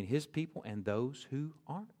distinction between His people and those who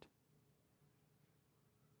aren't.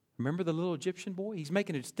 Remember the little Egyptian boy? He's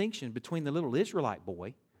making a distinction between the little Israelite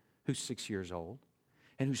boy, who's 6 years old,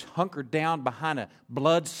 and who's hunkered down behind a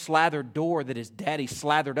blood-slathered door that his daddy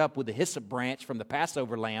slathered up with a hyssop branch from the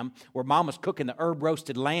Passover lamb, where mama's cooking the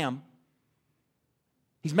herb-roasted lamb.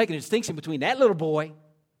 He's making a distinction between that little boy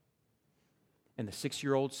and the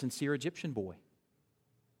 6-year-old sincere Egyptian boy.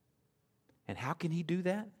 And how can he do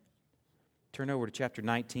that? Turn over to chapter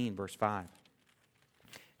 19, verse 5.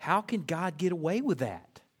 How can God get away with that?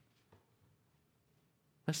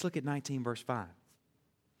 Let's look at 19, verse 5.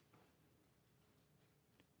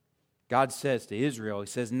 God says to Israel, He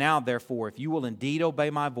says, now therefore, if you will indeed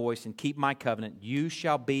obey my voice and keep my covenant, you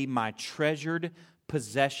shall be my treasured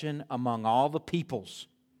possession among all the peoples,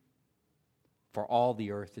 for all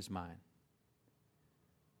the earth is mine.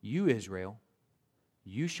 You, Israel,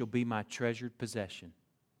 you shall be my treasured possession,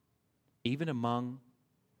 even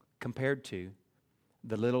compared to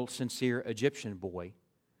the little sincere Egyptian boy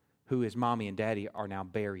who his mommy and daddy are now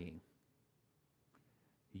burying.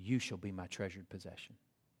 You shall be my treasured possession.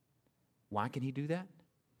 Why can He do that?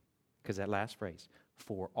 Because that last phrase,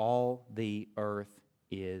 for all the earth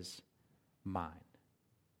is mine.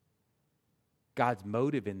 God's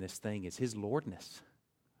motive in this thing is His Lordness.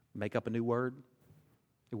 Make up a new word.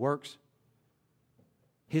 It works.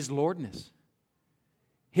 His Lordness.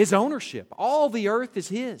 His ownership. All the earth is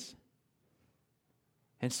His.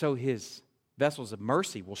 And so His vessels of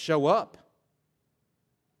mercy will show up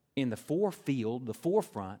in the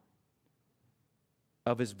forefront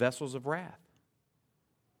of His vessels of wrath.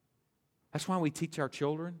 That's why we teach our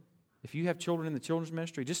children. If you have children in the children's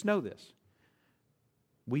ministry, just know this.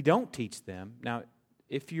 We don't teach them. Now,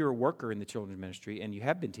 if you're a worker in the children's ministry and you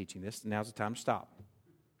have been teaching this, now's the time to stop.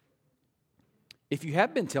 If you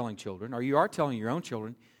have been telling children, or you are telling your own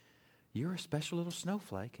children, you're a special little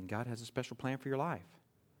snowflake and God has a special plan for your life.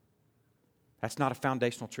 That's not a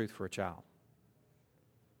foundational truth for a child.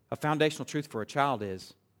 A foundational truth for a child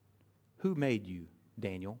is, who made you,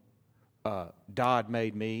 Daniel? God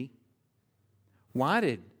made me. Why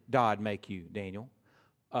did God make you, Daniel?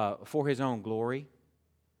 For His own glory.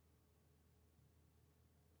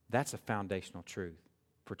 That's a foundational truth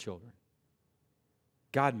for children.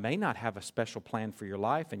 God may not have a special plan for your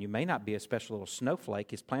life, and you may not be a special little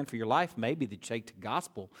snowflake. His plan for your life may be to take the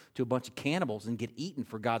gospel to a bunch of cannibals and get eaten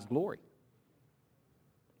for God's glory.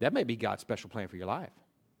 That may be God's special plan for your life.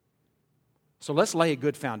 So let's lay a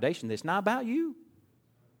good foundation. It's not about you.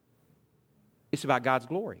 It's about God's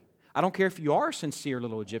glory. I don't care if you are a sincere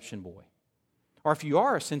little Egyptian boy, or if you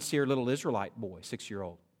are a sincere little Israelite boy,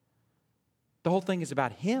 6-year-old. The whole thing is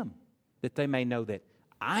about Him that they may know that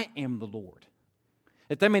I am the Lord.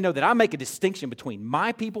 That they may know that I make a distinction between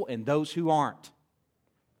my people and those who aren't.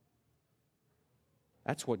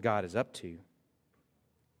 That's what God is up to.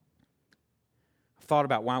 I've thought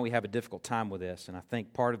about why we have a difficult time with this, and I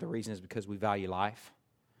think part of the reason is because we value life.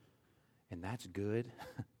 And that's good.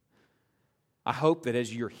 I hope that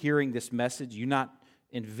as you're hearing this message, you're not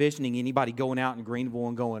envisioning anybody going out in Greenville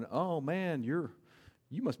and going, oh man, you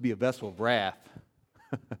must be a vessel of wrath.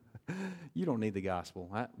 You don't need the gospel.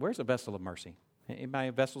 Where's a vessel of mercy? Anybody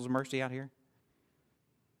have vessels of mercy out here?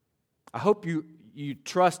 I hope you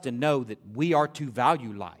trust and know that we are to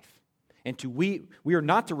value life. And we are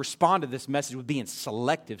not to respond to this message with being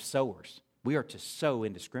selective sowers. We are to sow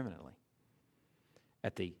indiscriminately.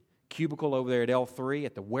 At the cubicle over there at L3,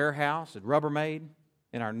 at the warehouse, at Rubbermaid,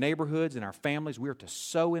 in our neighborhoods, in our families, we are to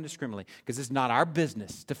sow indiscriminately because it's not our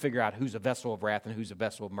business to figure out who's a vessel of wrath and who's a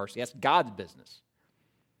vessel of mercy. That's God's business.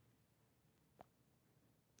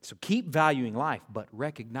 So keep valuing life, but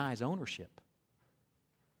recognize ownership.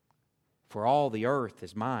 For all the earth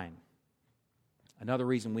is mine. Another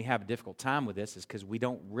reason we have a difficult time with this is because we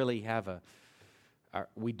don't really have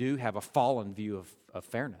we do have a fallen view of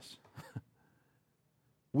fairness.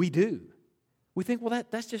 We do. We think, well,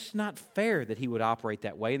 that's just not fair that he would operate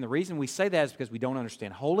that way. And the reason we say that is because we don't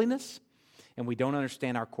understand holiness and we don't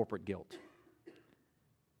understand our corporate guilt.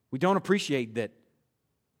 We don't appreciate that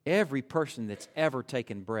every person that's ever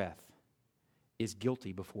taken breath is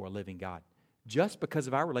guilty before a living God just because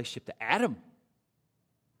of our relationship to Adam.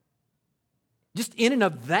 Just in and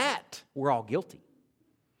of that, we're all guilty.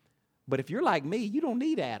 But if you're like me, you don't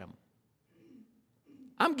need Adam.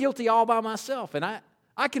 I'm guilty all by myself, and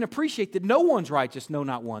I can appreciate that no one's righteous, no,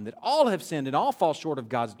 not one, that all have sinned and all fall short of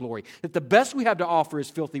God's glory, that the best we have to offer is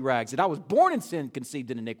filthy rags, that I was born in sin,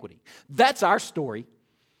 conceived in iniquity. That's our story.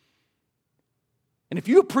 And if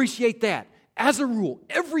you appreciate that, as a rule,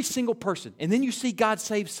 every single person, and then you see God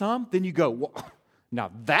save some, then you go, well,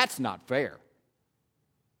 now that's not fair.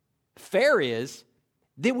 Fair is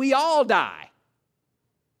that we all die.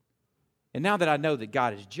 And now that I know that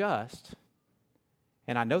God is just,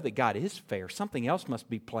 and I know that God is fair, something else must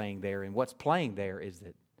be playing there, and what's playing there is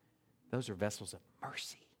that those are vessels of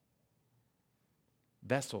mercy.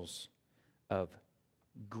 Vessels of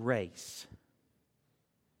grace.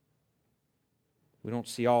 We don't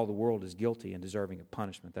see all the world as guilty and deserving of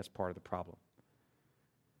punishment. That's part of the problem.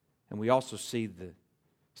 And we also see the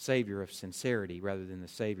Savior of sincerity rather than the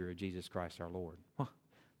Savior of Jesus Christ our Lord. Well,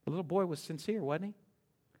 the little boy was sincere, wasn't he?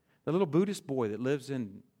 The little Buddhist boy that lives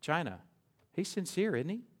in China, he's sincere, isn't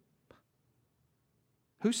he?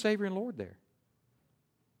 Who's Savior and Lord there?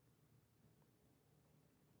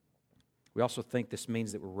 We also think this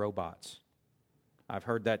means that we're robots. I've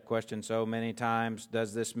heard that question so many times.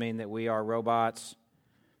 Does this mean that we are robots?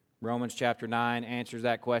 Romans chapter 9 answers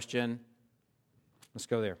that question. Let's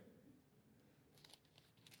go there.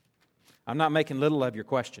 I'm not making little of your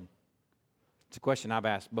question. It's a question I've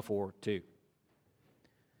asked before too.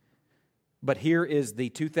 But here is the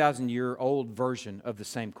 2,000-year-old version of the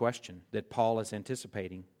same question that Paul is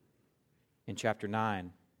anticipating in chapter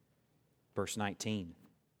 9, verse 19.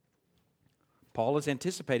 Paul is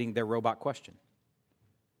anticipating their robot question.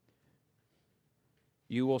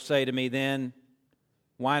 You will say to me then,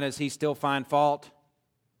 why does he still find fault?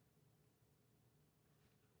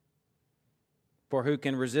 For who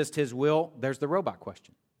can resist his will? There's the robot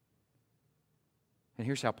question. And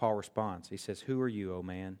here's how Paul responds. He says, who are you, O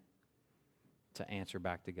man, to answer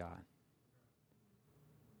back to God?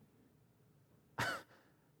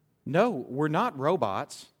 No, we're not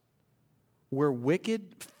robots. We're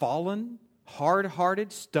wicked, fallen,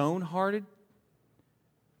 hard-hearted, stone-hearted,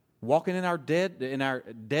 walking in our dead in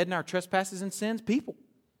our trespasses and sins people.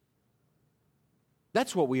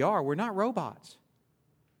 That's what we are. We're not robots.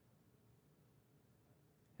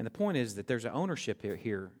 And the point is that there's an ownership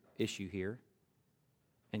issue here.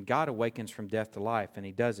 And God awakens from death to life, and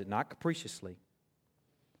He does it not capriciously.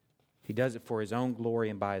 He does it for His own glory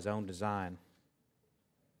and by His own design.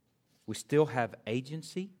 We still have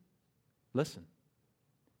agency. Listen.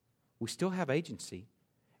 We still have agency,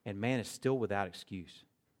 and man is still without excuse.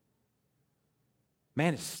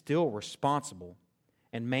 Man is still responsible,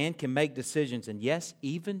 and man can make decisions, and yes,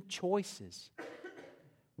 even choices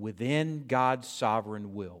within God's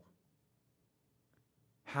sovereign will.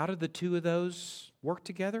 How do the two of those work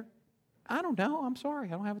together? I don't know. I'm sorry.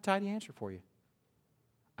 I don't have a tidy answer for you.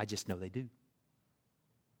 I just know they do.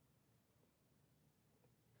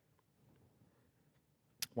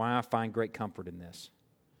 Why I find great comfort in this.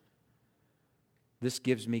 This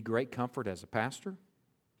gives me great comfort as a pastor,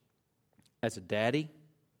 as a daddy,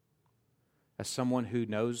 as someone who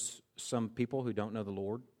knows some people who don't know the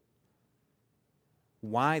Lord.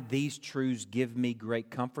 Why these truths give me great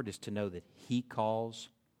comfort is to know that He calls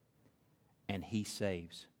and He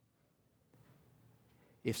saves.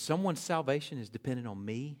 If someone's salvation is dependent on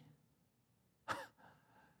me,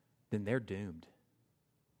 then they're doomed.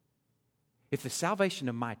 If the salvation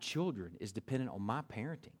of my children is dependent on my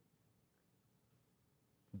parenting,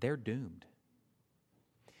 they're doomed.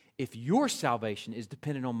 If your salvation is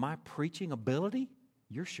dependent on my preaching ability,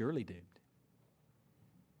 you're surely doomed.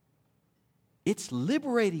 It's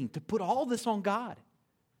liberating to put all this on God.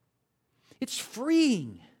 It's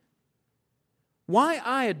freeing. Why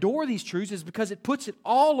I adore these truths is because it puts it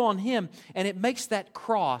all on Him, and it makes that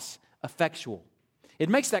cross effectual. It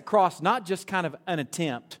makes that cross not just kind of an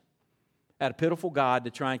attempt at a pitiful God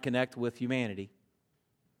to try and connect with humanity.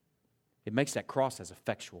 It makes that cross as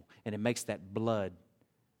effectual, and it makes that blood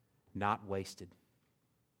not wasted.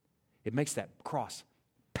 It makes that cross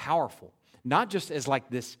powerful, not just as like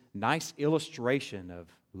this nice illustration of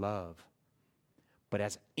love, but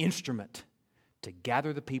as an instrument to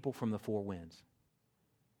gather the people from the four winds.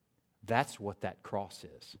 That's what that cross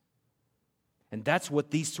is. And that's what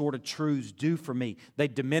these sort of truths do for me. They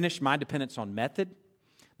diminish my dependence on method.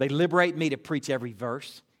 They liberate me to preach every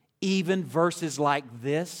verse, even verses like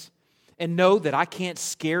this, and know that I can't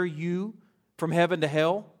scare you from heaven to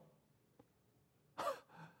hell.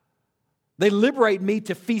 They liberate me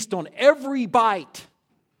to feast on every bite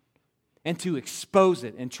and to expose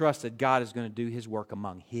it and trust that God is going to do His work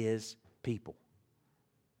among His people.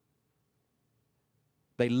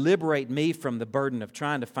 They liberate me from the burden of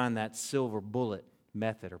trying to find that silver bullet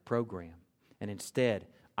method or program. And instead,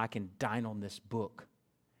 I can dine on this book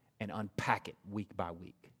and unpack it week by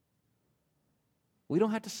week. We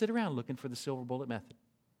don't have to sit around looking for the silver bullet method.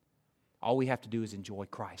 All we have to do is enjoy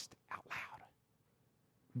Christ out loud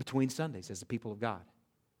between Sundays as the people of God.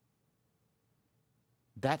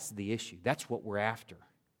 That's the issue. That's what we're after.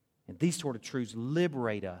 And these sort of truths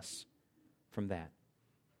liberate us from that.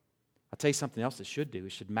 I'll tell you something else it should do.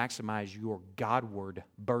 It should maximize your Godward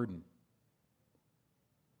burden.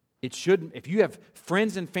 It shouldn't. If you have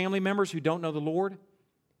friends and family members who don't know the Lord,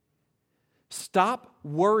 stop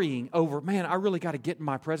worrying over, man, I really got to get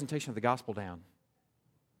my presentation of the gospel down.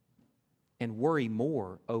 And worry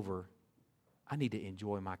more over, I need to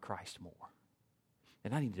enjoy my Christ more.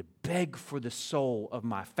 And I need to beg for the soul of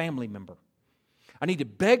my family member. I need to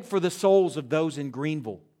beg for the souls of those in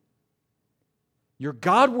Greenville. Your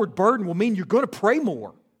Godward burden will mean you're going to pray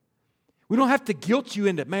more. We don't have to guilt you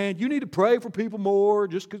into, man, you need to pray for people more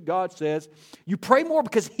just because God says. You pray more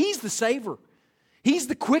because He's the saver. He's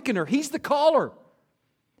the quickener. He's the caller.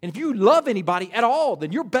 And if you love anybody at all,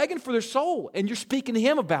 then you're begging for their soul and you're speaking to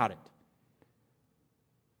Him about it.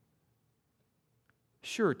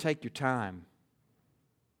 Sure, take your time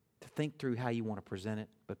to think through how you want to present it,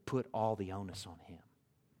 but put all the onus on Him.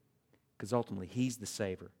 Because ultimately, He's the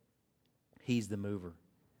saver. He's the mover.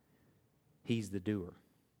 He's the doer.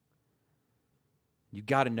 You've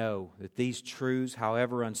got to know that these truths,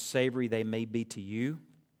 however unsavory they may be to you,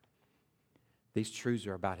 these truths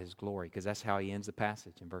are about His glory, because that's how he ends the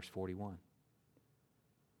passage in verse 41.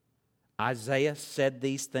 Isaiah said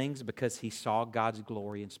these things because he saw God's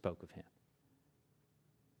glory and spoke of Him.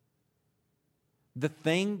 The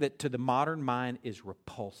thing that to the modern mind is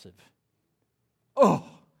repulsive. Oh,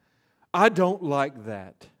 I don't like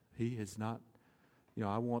that. He is not,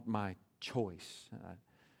 I want my choice.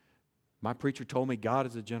 My preacher told me God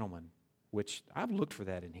is a gentleman, which I've looked for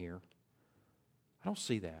that in here. I don't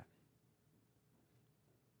see that.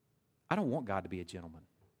 I don't want God to be a gentleman.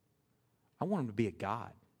 I want Him to be a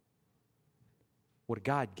God. What a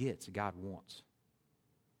God gets, a God wants.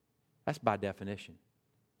 That's by definition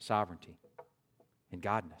sovereignty and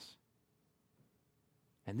godness.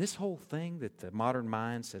 And this whole thing that the modern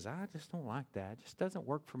mind says, I just don't like that. It just doesn't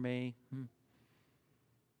work for me.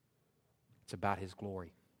 It's about His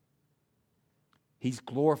glory. He's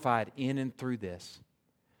glorified in and through this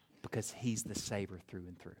because He's the Savior through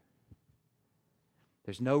and through.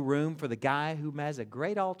 There's no room for the guy who has a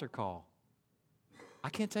great altar call. I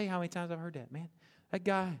can't tell you how many times I've heard that. Man, that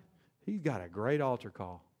guy, he's got a great altar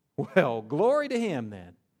call. Well, glory to him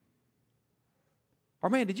then. Or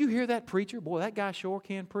man, did you hear that preacher? Boy, that guy sure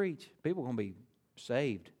can preach. People are going to be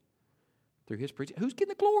saved through his preaching. Who's getting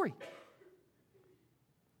the glory?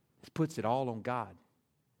 It puts it all on God.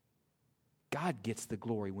 God gets the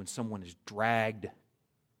glory when someone is dragged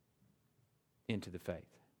into the faith.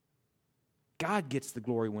 God gets the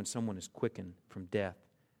glory when someone is quickened from death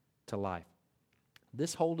to life.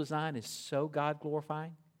 This whole design is so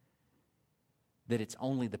God-glorifying that it's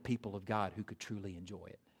only the people of God who could truly enjoy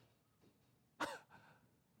it.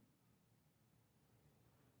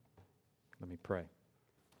 Let me pray.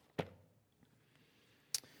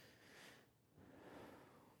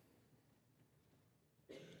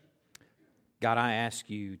 God, I ask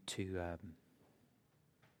you to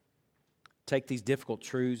take these difficult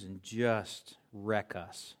truths and just wreck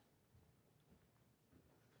us.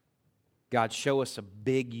 God, show us a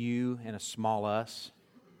big you and a small us.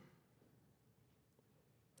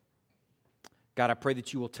 God, I pray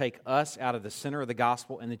that you will take us out of the center of the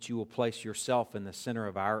gospel and that you will place yourself in the center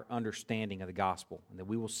of our understanding of the gospel, and that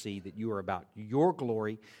we will see that you are about your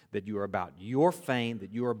glory, that you are about your fame,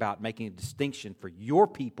 that you are about making a distinction for your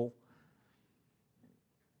people,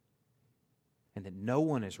 and that no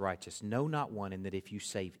one is righteous, no, not one, and that if you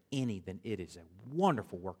save any, then it is a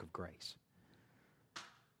wonderful work of grace.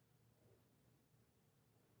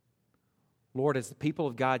 Lord, as the people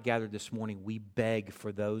of God gathered this morning, we beg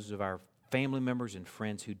for those of our family members and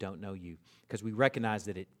friends who don't know you, because we recognize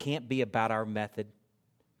that it can't be about our method.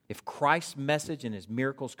 If Christ's message and His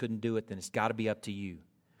miracles couldn't do it, then it's got to be up to you.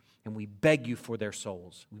 And we beg you for their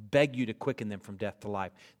souls. We beg you to quicken them from death to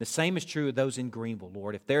life. The same is true of those in Greenville,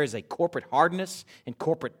 Lord. If there is a corporate hardness and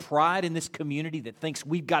corporate pride in this community that thinks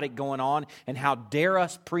we've got it going on, and how dare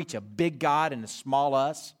us preach a big God and a small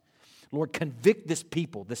us, Lord, convict this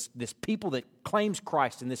people, this people that claims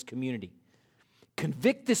Christ in this community.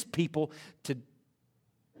 Convict this people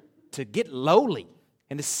to get lowly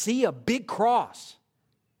and to see a big cross.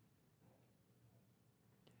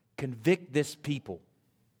 Convict this people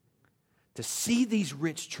to see these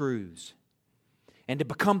rich truths and to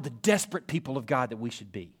become the desperate people of God that we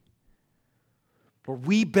should be. Lord,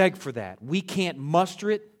 we beg for that. We can't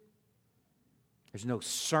muster it. There's no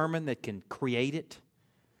sermon that can create it.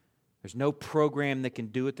 There's no program that can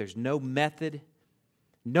do it. There's no method,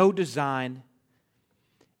 no design.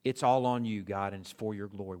 It's all on you, God, and it's for your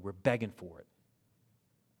glory. We're begging for it.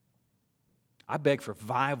 I beg for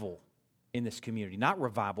vival in this community. Not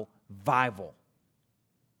revival, vival.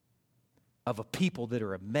 Of a people that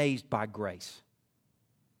are amazed by grace.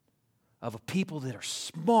 Of a people that are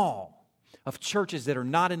small. Of churches that are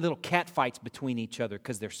not in little catfights between each other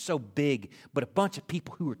because they're so big, but a bunch of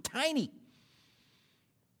people who are tiny.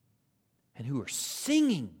 And who are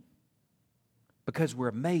singing because we're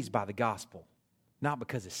amazed by the gospel. Not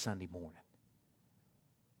because it's Sunday morning.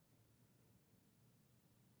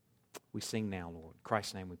 We sing now, Lord. In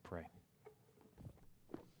Christ's name we pray.